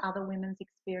listen to other women's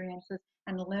experiences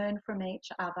and learn from each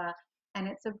other, and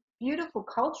it's a beautiful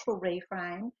cultural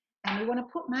reframe. And we want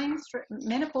to put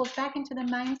menopause back into the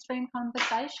mainstream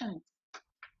conversation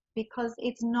because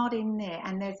it's not in there,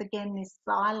 and there's again this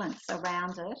silence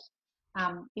around it.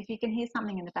 If you can hear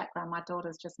something in the background, my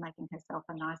daughter's just making herself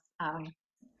a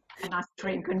nice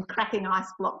drink and cracking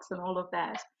ice blocks and all of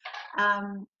that.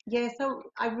 Yeah, so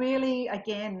I really,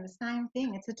 again, the same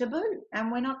thing. It's a taboo,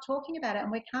 and we're not talking about it.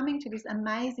 And we're coming to this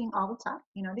amazing altar.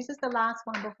 This is the last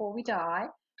one before we die.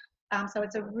 So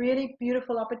it's a really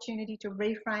beautiful opportunity to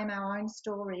reframe our own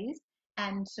stories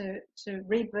and to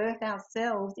rebirth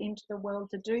ourselves into the world,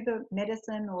 to do the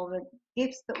medicine or the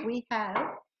gifts that we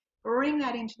have, bring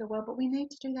that into the world. But we need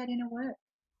to do that inner work.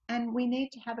 And we need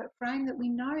to have it framed that we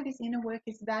know this inner work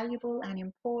is valuable and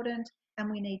important,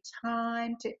 and we need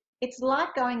time to. It's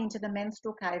like going into the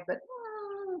menstrual cave, but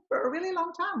for a really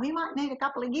long time. We might need a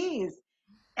couple of years.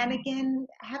 And again,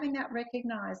 having that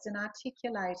recognized and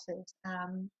articulated.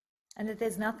 and that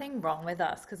there's nothing wrong with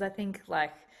us, because I think,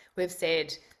 like we've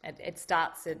said, it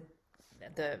starts at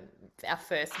the our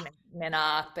first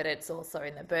menarche, but it's also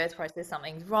in the birth process.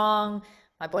 Something's wrong.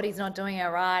 My body's not doing it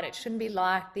right. It shouldn't be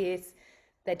like this.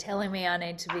 They're telling me I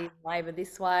need to be labor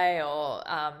this way, or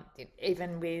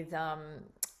even with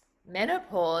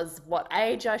menopause, what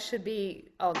age I should be.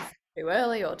 Oh, this is too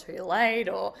early or too late,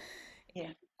 or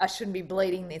Yeah. I shouldn't be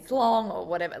bleeding this long or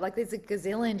whatever. Like there's a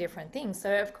gazillion different things.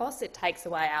 So of course it takes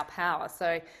away our power.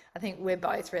 So I think we're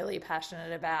both really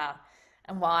passionate about,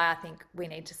 and why I think we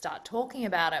need to start talking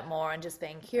about it more and just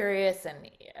being curious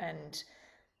and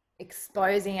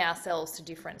exposing ourselves to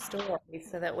different stories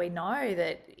so that we know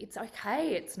that it's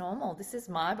okay, it's normal. This is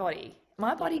my body. My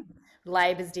Yeah. body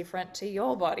labors different to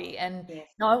your body, and Yes.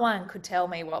 no one could tell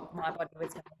me what my body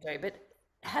was going to do. But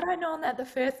had I known that the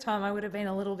first time, I would have been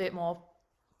a little bit more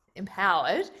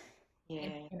empowered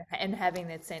Yeah. and having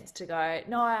that sense to go,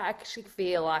 no, I actually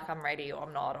feel like I'm ready or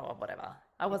I'm not or whatever.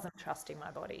 I wasn't trusting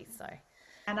my body. So,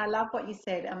 And I love what you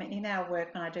said. I mean, in our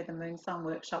work, when I do the MoonSong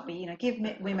workshop, we, give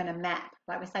women a map.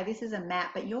 Like we say, this is a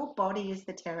map, but your body is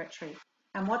the territory.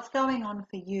 And what's going on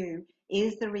for you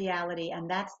is the reality. And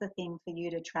that's the thing for you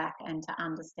to track and to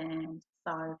understand.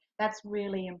 So that's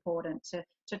really important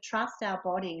to trust our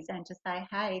bodies and to say,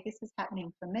 hey, this is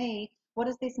happening for me. What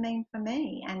does this mean for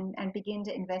me? And begin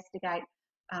to investigate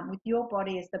with your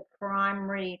body as the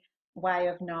primary way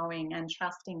of knowing and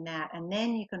trusting that. And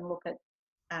then you can look at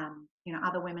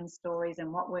other women's stories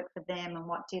and what worked for them and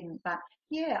what didn't. But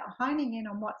yeah, honing in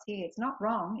on what's here. It's not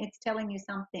wrong. It's telling you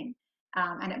something.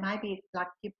 And it may be like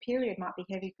your period might be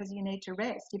heavy because you need to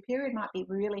rest. Your period might be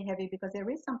really heavy because there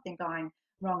is something going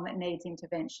wrong that needs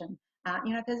intervention.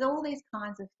 There's all these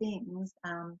kinds of things,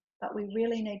 but we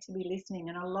really need to be listening.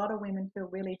 And a lot of women feel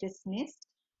really dismissed,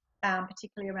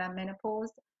 particularly around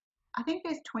menopause. I think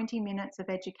there's 20 minutes of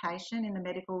education in the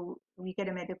medical, you get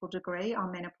a medical degree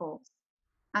on menopause.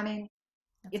 I mean,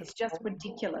 that's it's just a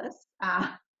ridiculous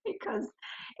because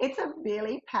it's a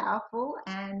really powerful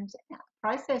and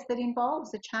process that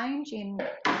involves a change in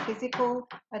physical,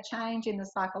 a change in the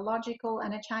psychological,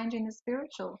 and a change in the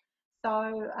spiritual.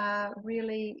 So,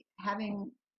 really having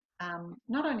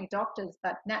not only doctors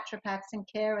but naturopaths and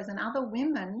carers and other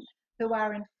women who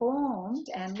are informed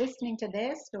and listening to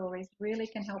their stories really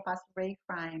can help us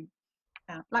reframe,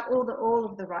 like all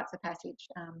of the rites of passage,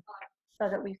 so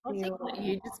that we I think feel. what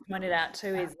you just pointed out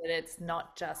too is that it's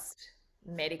not just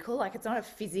medical, like it's not a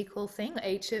physical thing.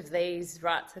 Each of these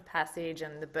rites of passage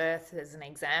and the birth, as an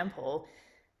example,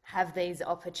 have these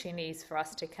opportunities for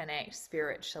us to connect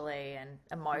spiritually and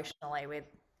emotionally with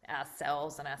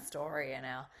ourselves and our story and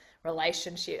our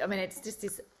relationship. I mean, it's just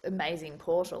this amazing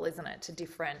portal, isn't it, to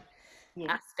different Yes.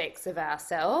 aspects of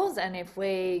ourselves. And if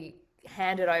we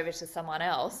hand it over to someone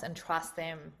else and trust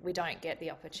them, we don't get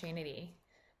the opportunity.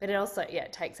 But it also, yeah,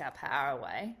 it takes our power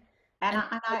away. And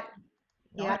And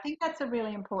yeah, I no, think that's a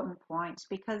really important point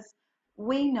because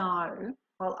we know,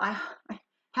 well,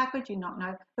 how could you not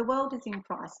know? The world is in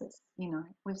crisis.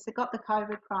 We've got the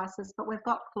COVID crisis, but we've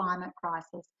got climate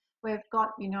crisis. We've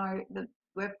got,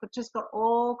 we've just got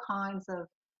all kinds of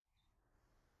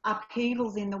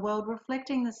upheavals in the world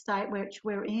reflecting the state which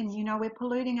we're in. We're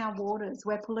polluting our waters,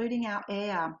 we're polluting our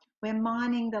air, we're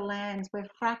mining the lands, we're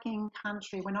fracking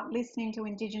country, we're not listening to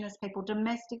Indigenous people,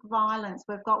 domestic violence,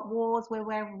 we've got wars where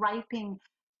we're raping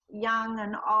young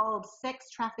and old. Sex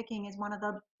trafficking is one of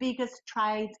the biggest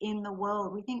trades in the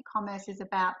world. We think commerce is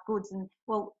about goods, and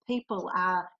well, people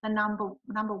are the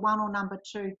number one or number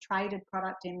two traded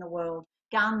product in the world.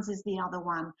 Guns is the other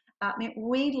one. I mean,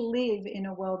 we live in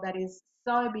a world that is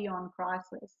so beyond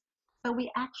crisis. So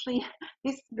we actually,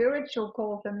 this spiritual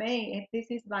call for me, this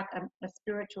is like a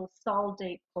spiritual soul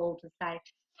deep call to say,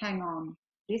 hang on,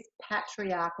 this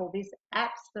patriarchal, this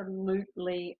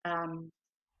absolutely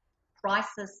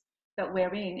crisis that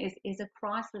we're in is a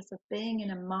crisis of being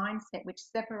in a mindset which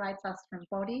separates us from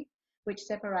body, which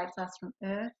separates us from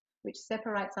earth, which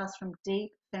separates us from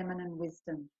deep feminine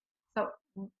wisdom. So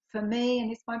for me,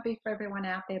 and this won't be for everyone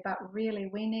out there, but really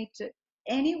we need to,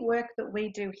 any work that we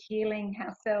do healing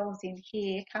ourselves in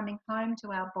here, coming home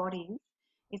to our bodies,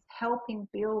 is helping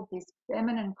build this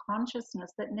feminine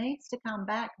consciousness that needs to come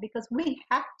back because we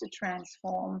have to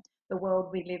transform the world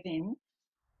we live in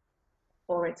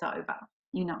or it's over.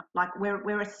 Like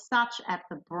we're such at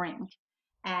the brink,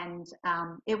 and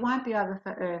it won't be over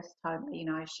for Earth totally.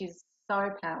 She's so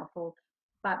powerful,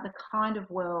 but the kind of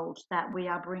world that we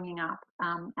are bringing up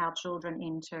our children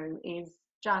into is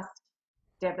just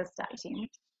devastating.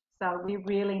 So we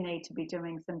really need to be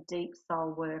doing some deep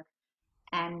soul work.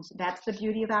 And that's the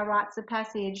beauty of our rites of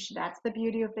passage. That's the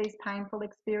beauty of these painful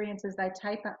experiences. They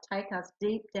take us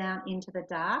deep down into the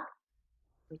dark,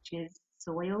 which is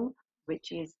soil,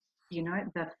 which is,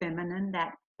 the feminine,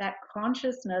 that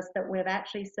consciousness that we've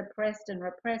actually suppressed and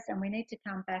repressed. And we need to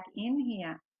come back in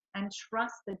here and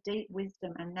trust the deep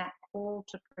wisdom and that call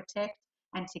to protect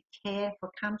and to care for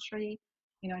country.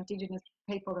 Indigenous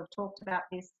people have talked about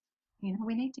this.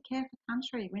 We need to care for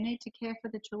country. We need to care for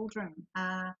the children.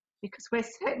 Because we're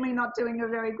certainly not doing a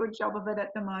very good job of it at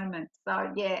the moment.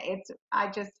 So yeah, I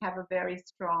just have a very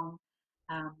strong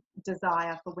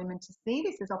desire for women to see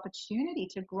this as opportunity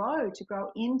to grow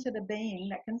into the being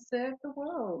that can serve the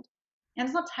world. And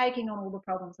it's not taking on all the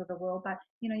problems of the world, but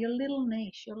your little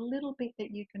niche, your little bit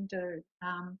that you can do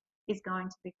is going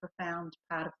to be a profound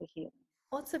part of the healing.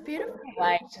 well, it's a beautiful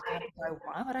way to kind of go,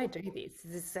 why would I do this?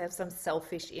 Is this some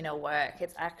selfish inner work?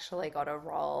 It's actually got a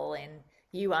role in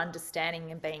you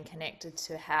understanding and being connected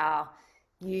to how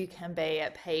you can be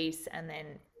at peace. And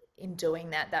then in doing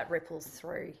that, that ripples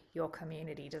through your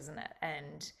community, doesn't it?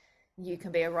 And you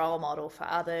can be a role model for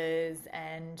others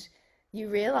and you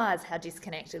realize how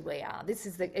disconnected we are.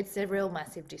 It's a real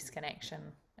massive disconnection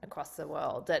across the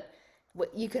world that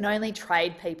you can only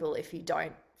trade people if you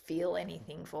don't feel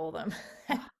anything for them.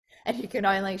 And you can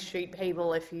only shoot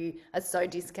people if you are so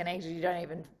disconnected you don't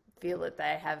even feel that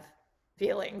they have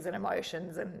feelings and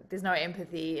emotions and there's no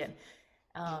empathy and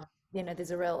um,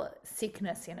 there's a real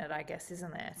sickness in it, I guess,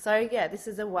 isn't there? So yeah, this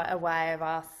is a way of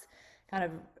us kind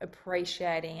of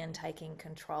appreciating and taking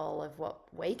control of what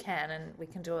we can, and we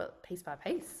can do it piece by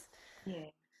piece. Yeah,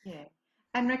 yeah.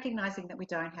 And recognizing that we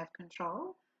don't have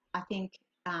control. I think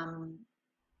um,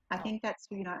 I think that's,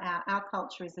 our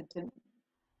culture is a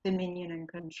dominion and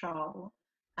control.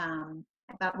 Um,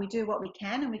 but we do what we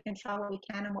can and we control what we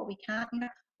can and what we can't.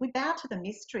 We bow to the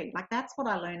mystery. Like that's what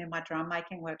I learned in my drum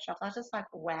making workshops. I was just like,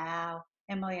 wow.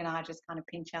 Emily and I just kind of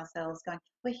pinch ourselves going,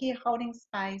 we're here holding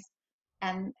space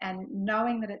and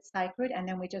knowing that it's sacred. And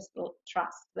then we just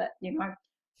trust that,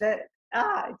 that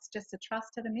it's just a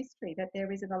trust to the mystery that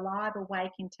there is an alive,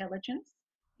 awake intelligence.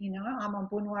 I'm on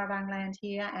Bunwarang land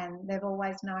here, and they've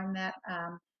always known that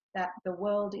the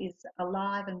world is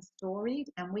alive and storied,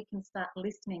 and we can start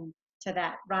listening to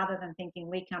that rather than thinking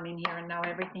we come in here and know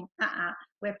everything.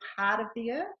 We're part of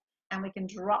the earth, and we can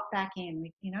drop back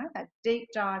in. That deep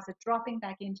dives are dropping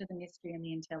back into the mystery and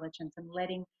the intelligence, and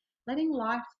letting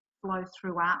life flow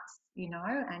through us.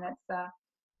 And it's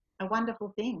a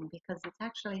wonderful thing because it's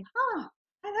actually,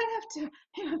 I don't have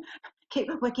to keep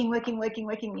working,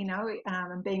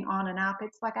 and being on and up.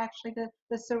 It's like actually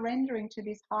the surrendering to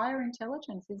this higher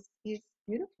intelligence is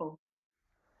beautiful.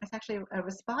 It's actually a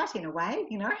respite in a way.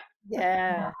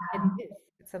 Yeah, it is.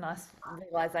 It's a nice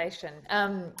realization.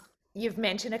 You've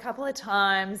mentioned a couple of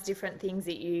times different things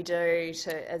that you do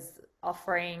to as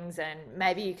offerings, and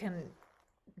maybe you can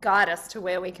guide us to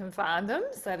where we can find them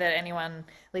so that anyone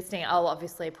listening, I'll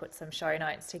obviously put some show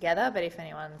notes together, but if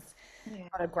anyone's Yeah.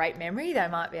 got a great memory, they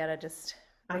might be able to just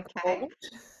Okay. recall.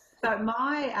 So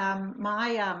my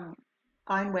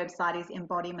own website is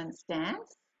Embodiments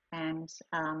Dance, and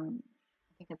I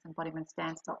think it's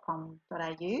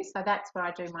embodimentsdance.com.au. So that's where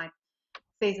I do my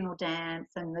seasonal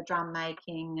dance and the drum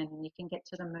making, and you can get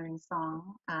to the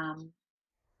MoonSong.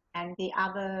 And the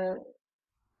other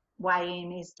way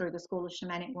in is through the School of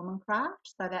Shamanic Womancraft.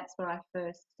 So that's where I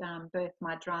first birthed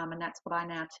my drum, and that's what I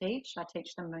now teach. I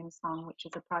teach the MoonSong, which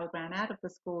is a program out of the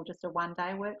school, just a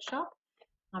one-day workshop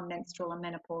on menstrual and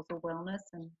menopausal wellness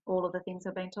and all of the things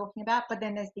I've been talking about. But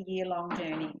then there's the year-long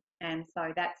journey, and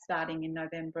so that's starting in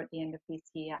November at the end of this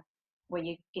year, where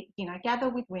you get, gather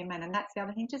with women, and that's the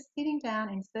other thing, just sitting down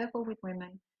in circle with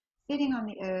women, sitting on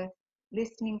the earth,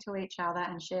 listening to each other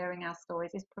and sharing our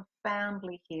stories is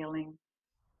profoundly healing.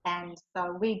 And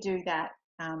so we do that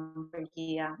for a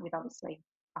year with obviously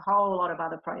a whole lot of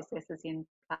other processes in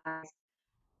place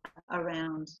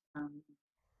around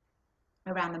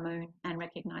around the moon and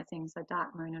recognizing so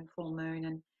dark moon and full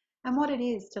moon and what it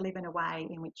is to live in a way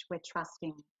in which we're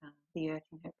trusting the earth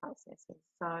and her processes.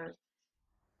 So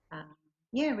uh,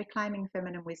 yeah, reclaiming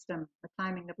feminine wisdom,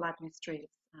 reclaiming the blood mysteries,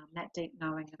 that deep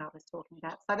knowing that I was talking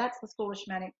about. So that's the School of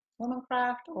Shamanic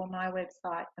Womancraft, or my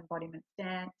website, Embodiment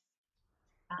Dance.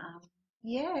 Um,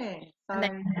 yeah, And they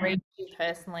so can reach you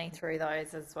personally through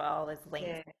those as well. There's links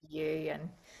yeah, to you, and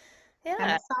and yeah,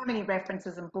 there's so many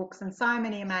references and books and so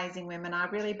many amazing women. I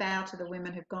really bow to the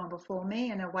women who've gone before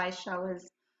me and are way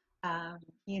showers, um,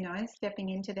 stepping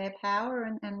into their power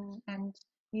and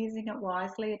using it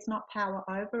wisely. It's not power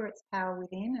over, it's power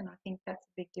within. And I think that's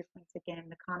a big difference again,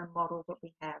 the kind of model that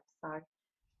we have. So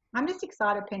I'm just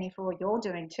excited, Penny, for what you're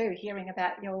doing too, hearing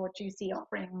about your juicy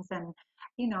offerings and,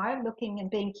 looking and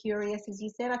being curious. As you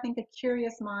said, I think a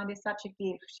curious mind is such a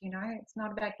gift. It's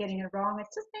not about getting it wrong.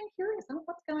 It's just being curious. Oh,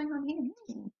 what's going on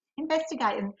here?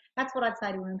 Investigate. And that's what I'd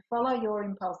say to women. Follow your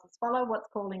impulses, follow what's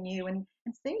calling you and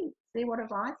see what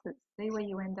arises, see where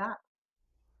you end up.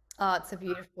 oh, it's a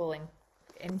beautiful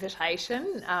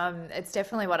invitation. It's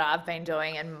definitely what I've been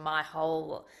doing, and my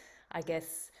whole, I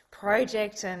guess,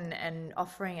 project and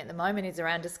offering at the moment is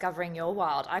around discovering your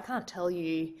wild. I can't tell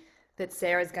you that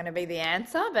Sarah's going to be the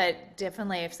answer, but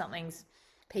definitely if something's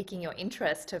piquing your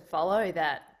interest, to follow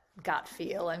that gut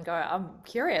feel and go, I'm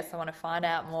curious, I want to find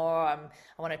out more, I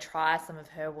want to try some of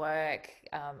her work.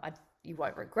 You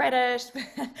won't regret it.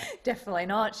 Definitely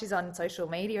not. She's on social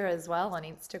media as well, on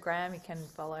Instagram. You can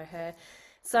follow her.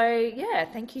 So, yeah,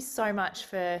 thank you so much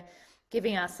for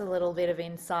giving us a little bit of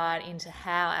insight into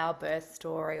how our birth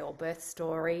story or birth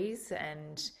stories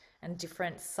and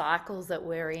different cycles that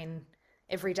we're in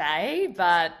every day,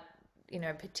 but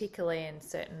particularly in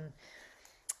certain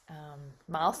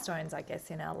milestones, I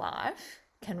guess, in our life,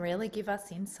 can really give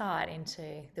us insight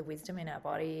into the wisdom in our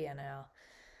body and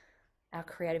our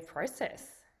creative process.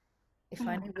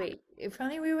 Mm. If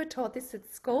only we were taught this at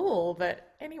school,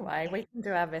 but anyway, we can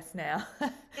do our best now.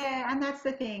 Yeah, and that's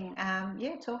the thing.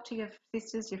 Yeah, talk to your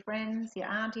sisters, your friends, your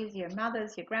aunties, your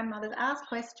mothers, your grandmothers. Ask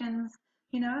questions,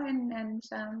 and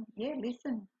yeah,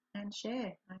 listen and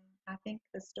share. I think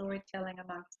the storytelling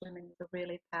amongst women is a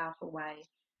really powerful way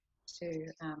to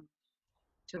um,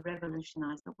 to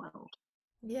revolutionise the world.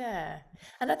 Yeah.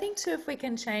 And I think too, if we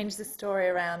can change the story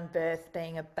around birth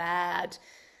being a bad,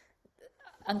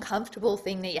 uncomfortable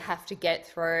thing that you have to get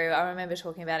through. I remember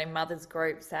talking about in mothers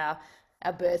groups our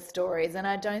birth stories, and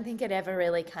I don't think it ever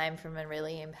really came from a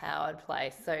really empowered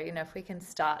place. So, if we can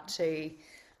start to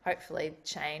hopefully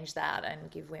change that and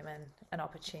give women an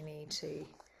opportunity to,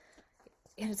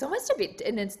 it's almost a bit,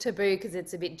 and it's taboo because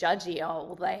it's a bit judgy. Oh,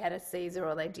 well, they had a Caesar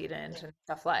or they didn't, Yeah, and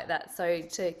stuff like that. So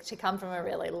to come from a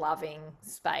really loving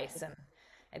space, and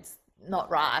it's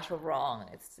not right or wrong.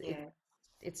 yeah,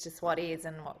 It's just what is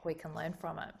and what we can learn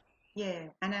from it. yeah.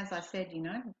 And as I said,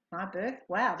 my birth.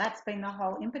 Wow, that's been the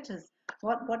whole impetus.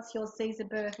 What's your Caesar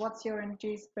birth? What's your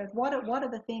induced birth? What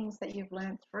are the things that you've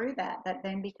learned through that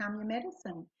then become your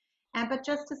medicine? And but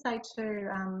just to say too,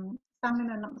 some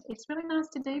women, it's really nice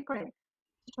to debrief,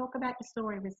 to talk about your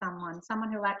story with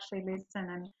someone who'll actually listen.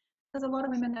 And because a lot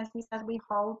of women, as you said, we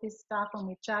hold this stuff and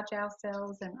we judge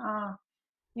ourselves, and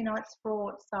it's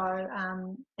fraught. So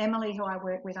Emily, who I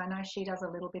work with, I know she does a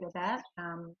little bit of that.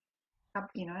 And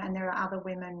there are other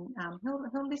women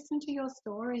who'll listen to your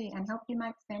story and help you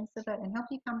make sense of it and help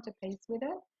you come to peace with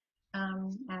it.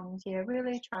 And yeah,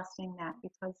 really trusting that,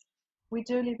 because we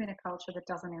do live in a culture that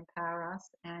doesn't empower us,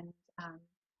 and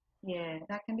yeah,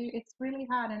 it's really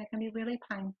hard and it can be really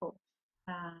painful.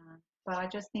 Uh, But I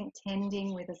just think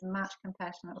tending with as much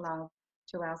compassionate love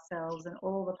to ourselves and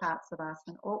all the parts of us,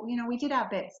 and all, we did our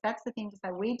best. That's the thing to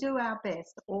say. We do our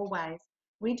best always.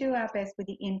 We do our best with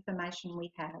the information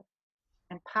we have.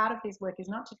 And part of this work is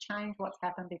not to change what's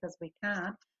happened because we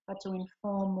can't, but to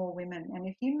inform more women. And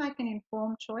if you make an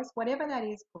informed choice, whatever that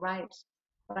is, great.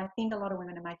 But I think a lot of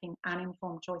women are making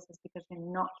uninformed choices because they're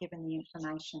not given the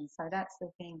information. So that's the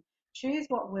thing. Choose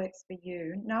what works for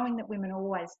you, knowing that women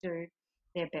always do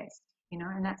their best,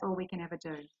 and that's all we can ever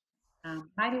do.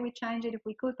 Maybe we change it if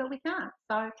we could, but we can't.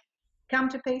 So come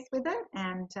to peace with it,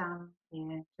 and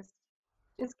yeah,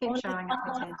 just keep Well, there's showing up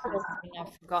one for last little tension. thing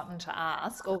I've forgotten to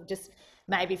ask, or just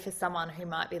maybe for someone who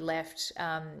might be left.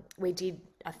 We did,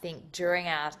 I think, during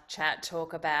our chat,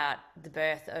 talk about the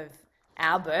birth of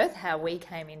our birth, how we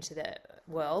came into the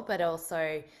world, but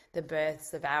also the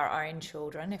births of our own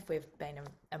children if we've been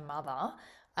a mother.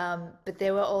 But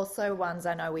there were also ones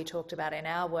I know we talked about in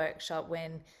our workshop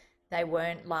when they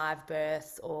weren't live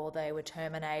births or they were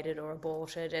terminated or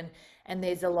aborted, and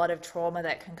there's a lot of trauma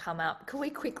that can come up. Could we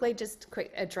quickly just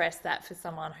address that for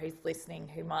someone who's listening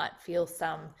who might feel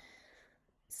some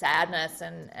sadness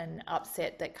and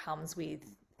upset that comes with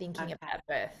thinking Okay. about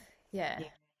birth? Yeah. Yeah.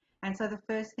 And so the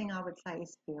first thing I would say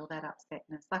is feel that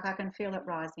upsetness. Like I can feel it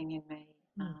rising in me.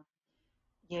 Mm.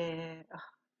 Yeah.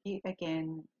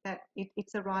 Again,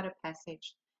 it's a rite of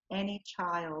passage. Any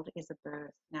child is a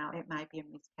birth. Now, it may be a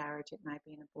miscarriage, it may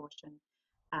be an abortion,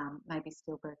 maybe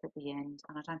stillbirth at the end.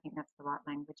 And I don't think that's the right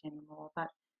language anymore. But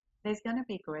there's going to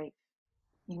be grief,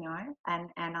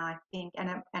 and I think,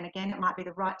 and again, it might be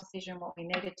the right decision, what we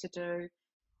needed to do,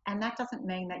 and that doesn't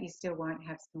mean that you still won't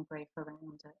have some grief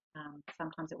around it.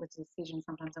 Sometimes it was a decision,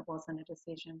 sometimes it wasn't a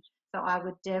decision. So I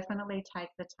would definitely take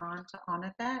the time to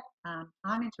honour that.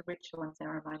 I'm into ritual and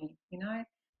ceremony,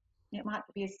 It might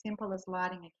be as simple as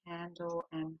lighting a candle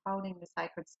and holding the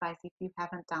sacred space if you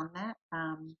haven't done that.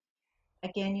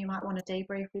 Again, you might want to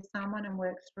debrief with someone and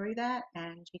work through that,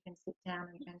 and you can sit down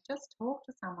and just talk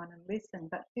to someone and listen,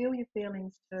 but feel your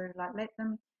feelings too, like let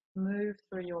them move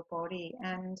through your body.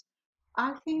 And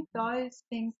I think those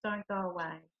things don't go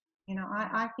away.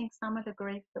 I think some of the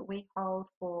grief that we hold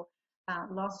for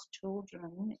lost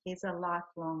children is a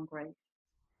lifelong grief.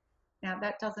 Now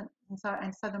that doesn't, and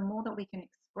so the more that we can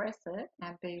express it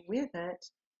and be with it,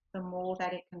 the more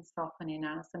that it can soften in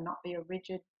us and not be a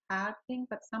rigid, hard thing,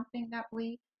 but something that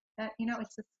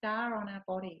it's a scar on our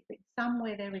body.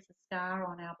 Somewhere there is a scar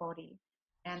on our body,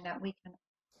 and that we can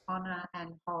honor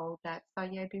and hold that. So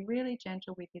yeah, be really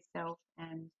gentle with yourself,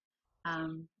 and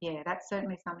yeah, that's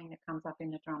certainly something that comes up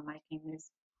in the drum making.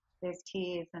 There's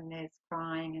tears and there's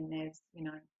crying and there's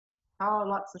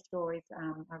lots of stories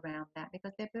around that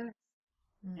because they're births,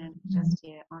 and Mm. just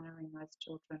yeah, honouring those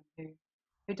children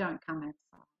who don't come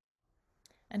outside.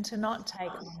 And to not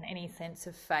take on any sense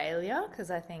of failure,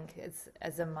 because I think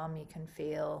as a mum, you can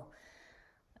feel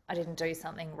I didn't do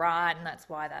something right and that's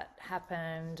why that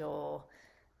happened, or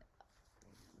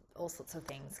all sorts of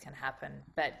things can happen.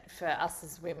 But for us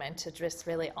as women to just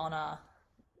really honour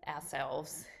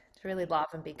ourselves, to really love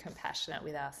and be compassionate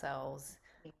with ourselves.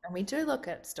 Yeah. And we do look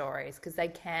at stories because they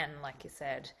can, like you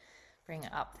said, bring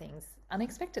up things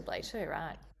unexpectedly too,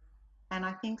 right? And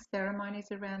I think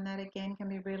ceremonies around that again can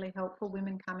be really helpful.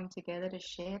 Women coming together to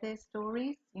share their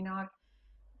stories.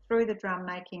 Through the drum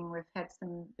making, we've had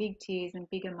some big tears and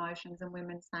big emotions, and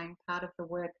women saying part of the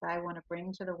work they want to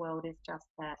bring to the world is just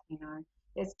that.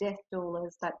 There's death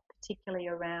doulas, but particularly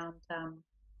around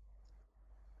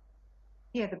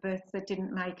yeah, the births that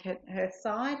didn't make it her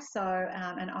side. So,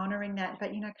 and honouring that,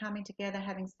 but coming together,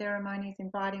 having ceremonies,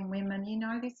 inviting women.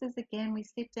 This is again, we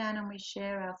sit down and we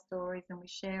share our stories and we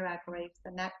share our griefs,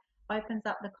 and that opens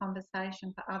up the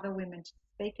conversation for other women to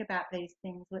speak about these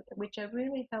things, which are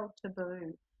really held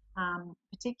taboo,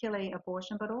 particularly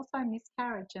abortion, but also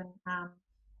miscarriage. And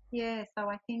yeah, so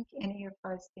I think any of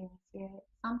those things, yeah,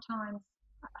 sometimes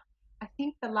I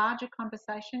think the larger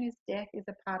conversation is death is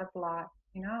a part of life.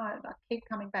 I keep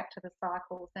coming back to the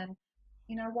cycles, and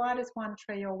why does one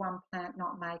tree or one plant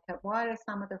not make it? Why does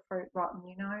some of the fruit rotten?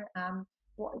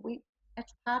 What we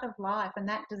It's part of life, and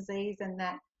that disease and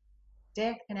that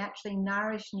death can actually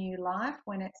nourish new life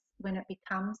when it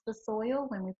becomes the soil,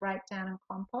 when we break down and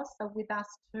compost. So with us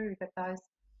too, that those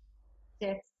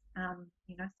deaths,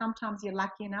 sometimes you're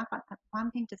lucky enough.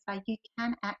 One thing to say, you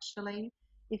can actually,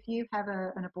 if you have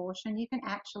an abortion, you can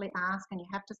actually ask and you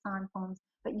have to sign forms,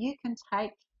 but you can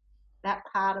take that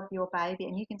part of your baby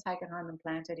and you can take it home and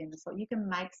plant it in the soil. You can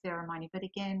make ceremony, but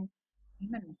again,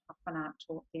 women often aren't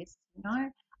taught this.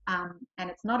 And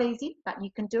it's not easy, but you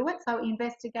can do it. So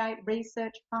investigate,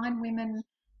 research, find women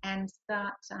and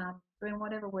start doing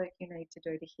whatever work you need to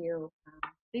do to heal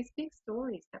these big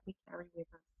stories that we carry with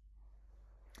us.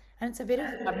 And it's a bit of,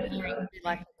 I'm hearing a bit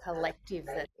like a collective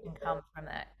that can come from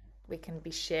that. We can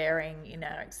be sharing in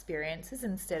our experiences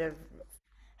instead of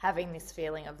having this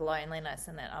feeling of loneliness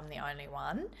and that I'm the only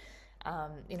one.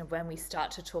 When we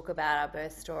start to talk about our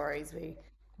birth stories, we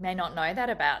may not know that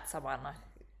about someone. Like,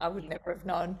 I would never have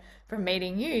known from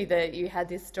meeting you that you had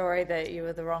this story that you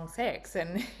were the wrong sex.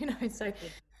 And, so Yeah.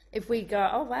 if we go,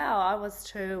 oh, wow, I was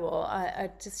too, or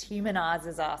it just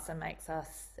humanizes us and makes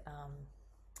us,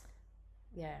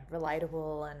 yeah,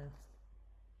 relatable and And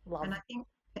love. I think,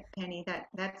 Penny,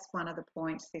 that's one of the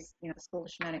points. This, the School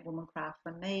of Shamanic Womancraft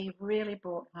for me really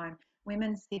brought home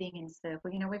women sitting in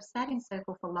circle. We've sat in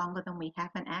circle for longer than we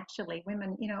haven't actually.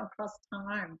 Women, across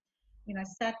time,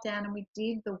 sat down and we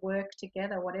did the work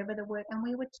together, whatever the work, and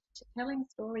we were telling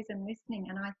stories and listening.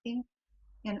 And I think,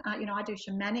 I do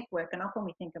shamanic work, and often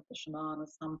we think of the shaman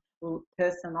as some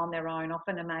person on their own,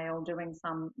 often a male doing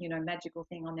some, magical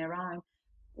thing on their own.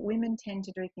 Women tend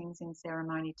to do things in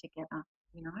ceremony together,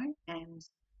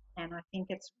 and I think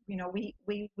it's,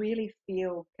 we really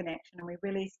feel connection and we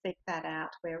really seek that out.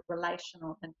 We're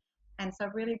relational, and so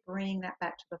really bringing that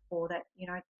back to the fore that,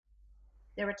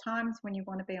 there are times when you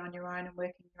want to be on your own and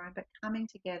working your own, but coming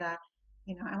together,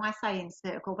 and I say in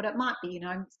circle, but it might be,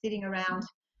 sitting around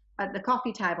at the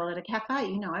coffee table at a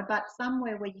cafe, but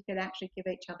somewhere where you could actually give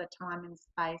each other time and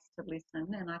space to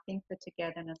listen. And I think the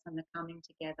togetherness and the coming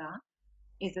together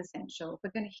is essential. If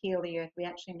we're going to heal the earth, we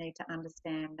actually need to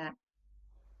understand that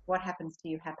what happens to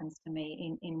you happens to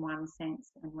me in one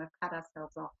sense. And we've cut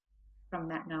ourselves off from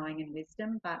that knowing and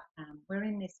wisdom, but we're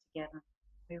in this together.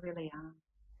 We really are.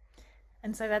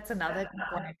 And so that's another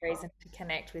great reason to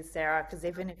connect with Sarah, because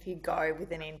even if you go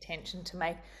with an intention to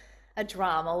make a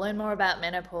drum or learn more about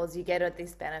menopause, you get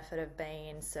this benefit of being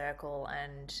in circle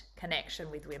and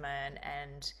connection with women,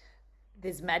 and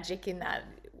there's magic in that.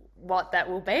 What that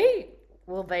will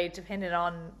be dependent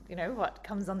on what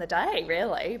comes on the day,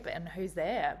 really, and who's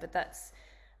there. But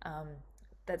um,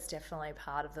 that's definitely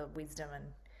part of the wisdom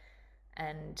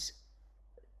and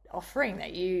offering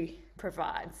that you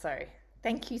provide. So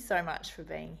thank you so much for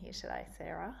being here today,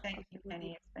 Sarah. Thank I've you, really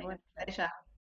Penny. It's been enjoyed a it. pleasure.